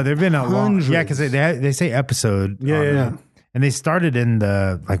to be. I don't know. They've been a long. Hundreds. Yeah, because they say episode. Yeah. And they started in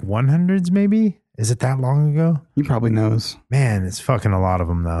the 100s maybe. Is it that long ago? He probably knows. Man, it's fucking a lot of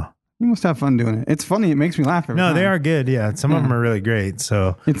them though. You must have fun doing it. It's funny. It makes me laugh every time. They are good. Yeah, some of them are really great.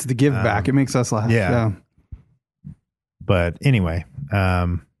 So it's the give back. It makes us laugh. Yeah. But anyway,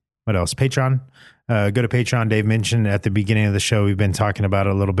 what else? Patreon. Go to Patreon. Dave mentioned at the beginning of the show, we've been talking about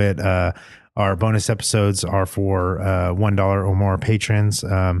it a little bit. Our bonus episodes are for $1 or more patrons.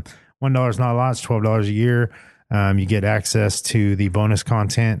 $1 is not a lot. It's $12 a year. You get access to the bonus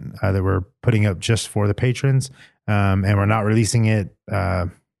content that we're putting up just for the patrons. And we're not releasing it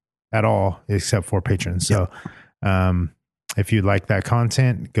at all except for patrons. So if you'd like that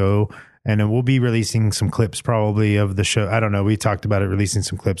content, go. And then we'll be releasing some clips probably of the show. I don't know. We talked about it, releasing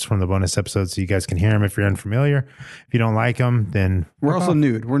some clips from the bonus episodes so you guys can hear them if you're unfamiliar. If you don't like them, then... We're also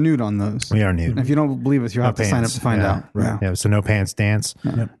nude. We're nude on those. We are nude. And if you don't believe us, you have to sign up to find out. Right. Yeah, so no pants dance.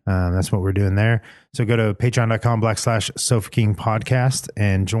 That's what we're doing there. So go to patreon.com/Sofa King Podcast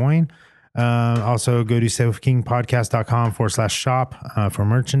and join. Also go to sofakingpodcast.com/shop for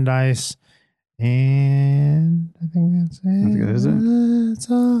merchandise. And I think that's it. I think that is it.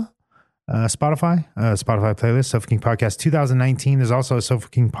 It's Spotify playlist, Sofa King Podcast 2019. There's also a Sofa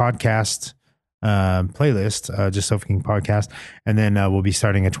King Podcast playlist, just Sofa King Podcast. And then we'll be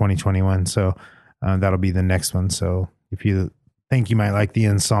starting a 2021. So that'll be the next one. So if you think you might like the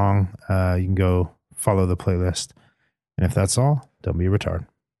end song, you can go follow the playlist. And if that's all, don't be a retard.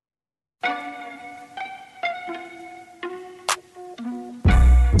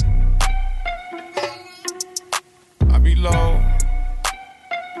 I be low.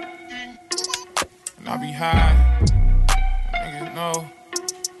 I be high, niggas know,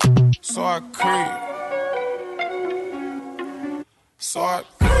 so I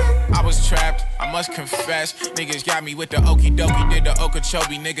was trapped, I must confess. Niggas got me with the okie dokie, did the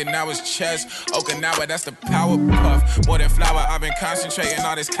Okeechobee, nigga, now it's chess. Okinawa, that's the power puff. More than flour, I've been concentrating,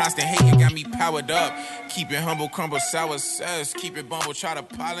 all this constant hate, it got me powered up. Keep it humble, crumble, sour cess. Keep it bumble, try to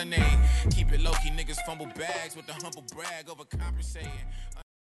pollinate. Keep it low-key, niggas fumble bags with the humble brag, overcompensating.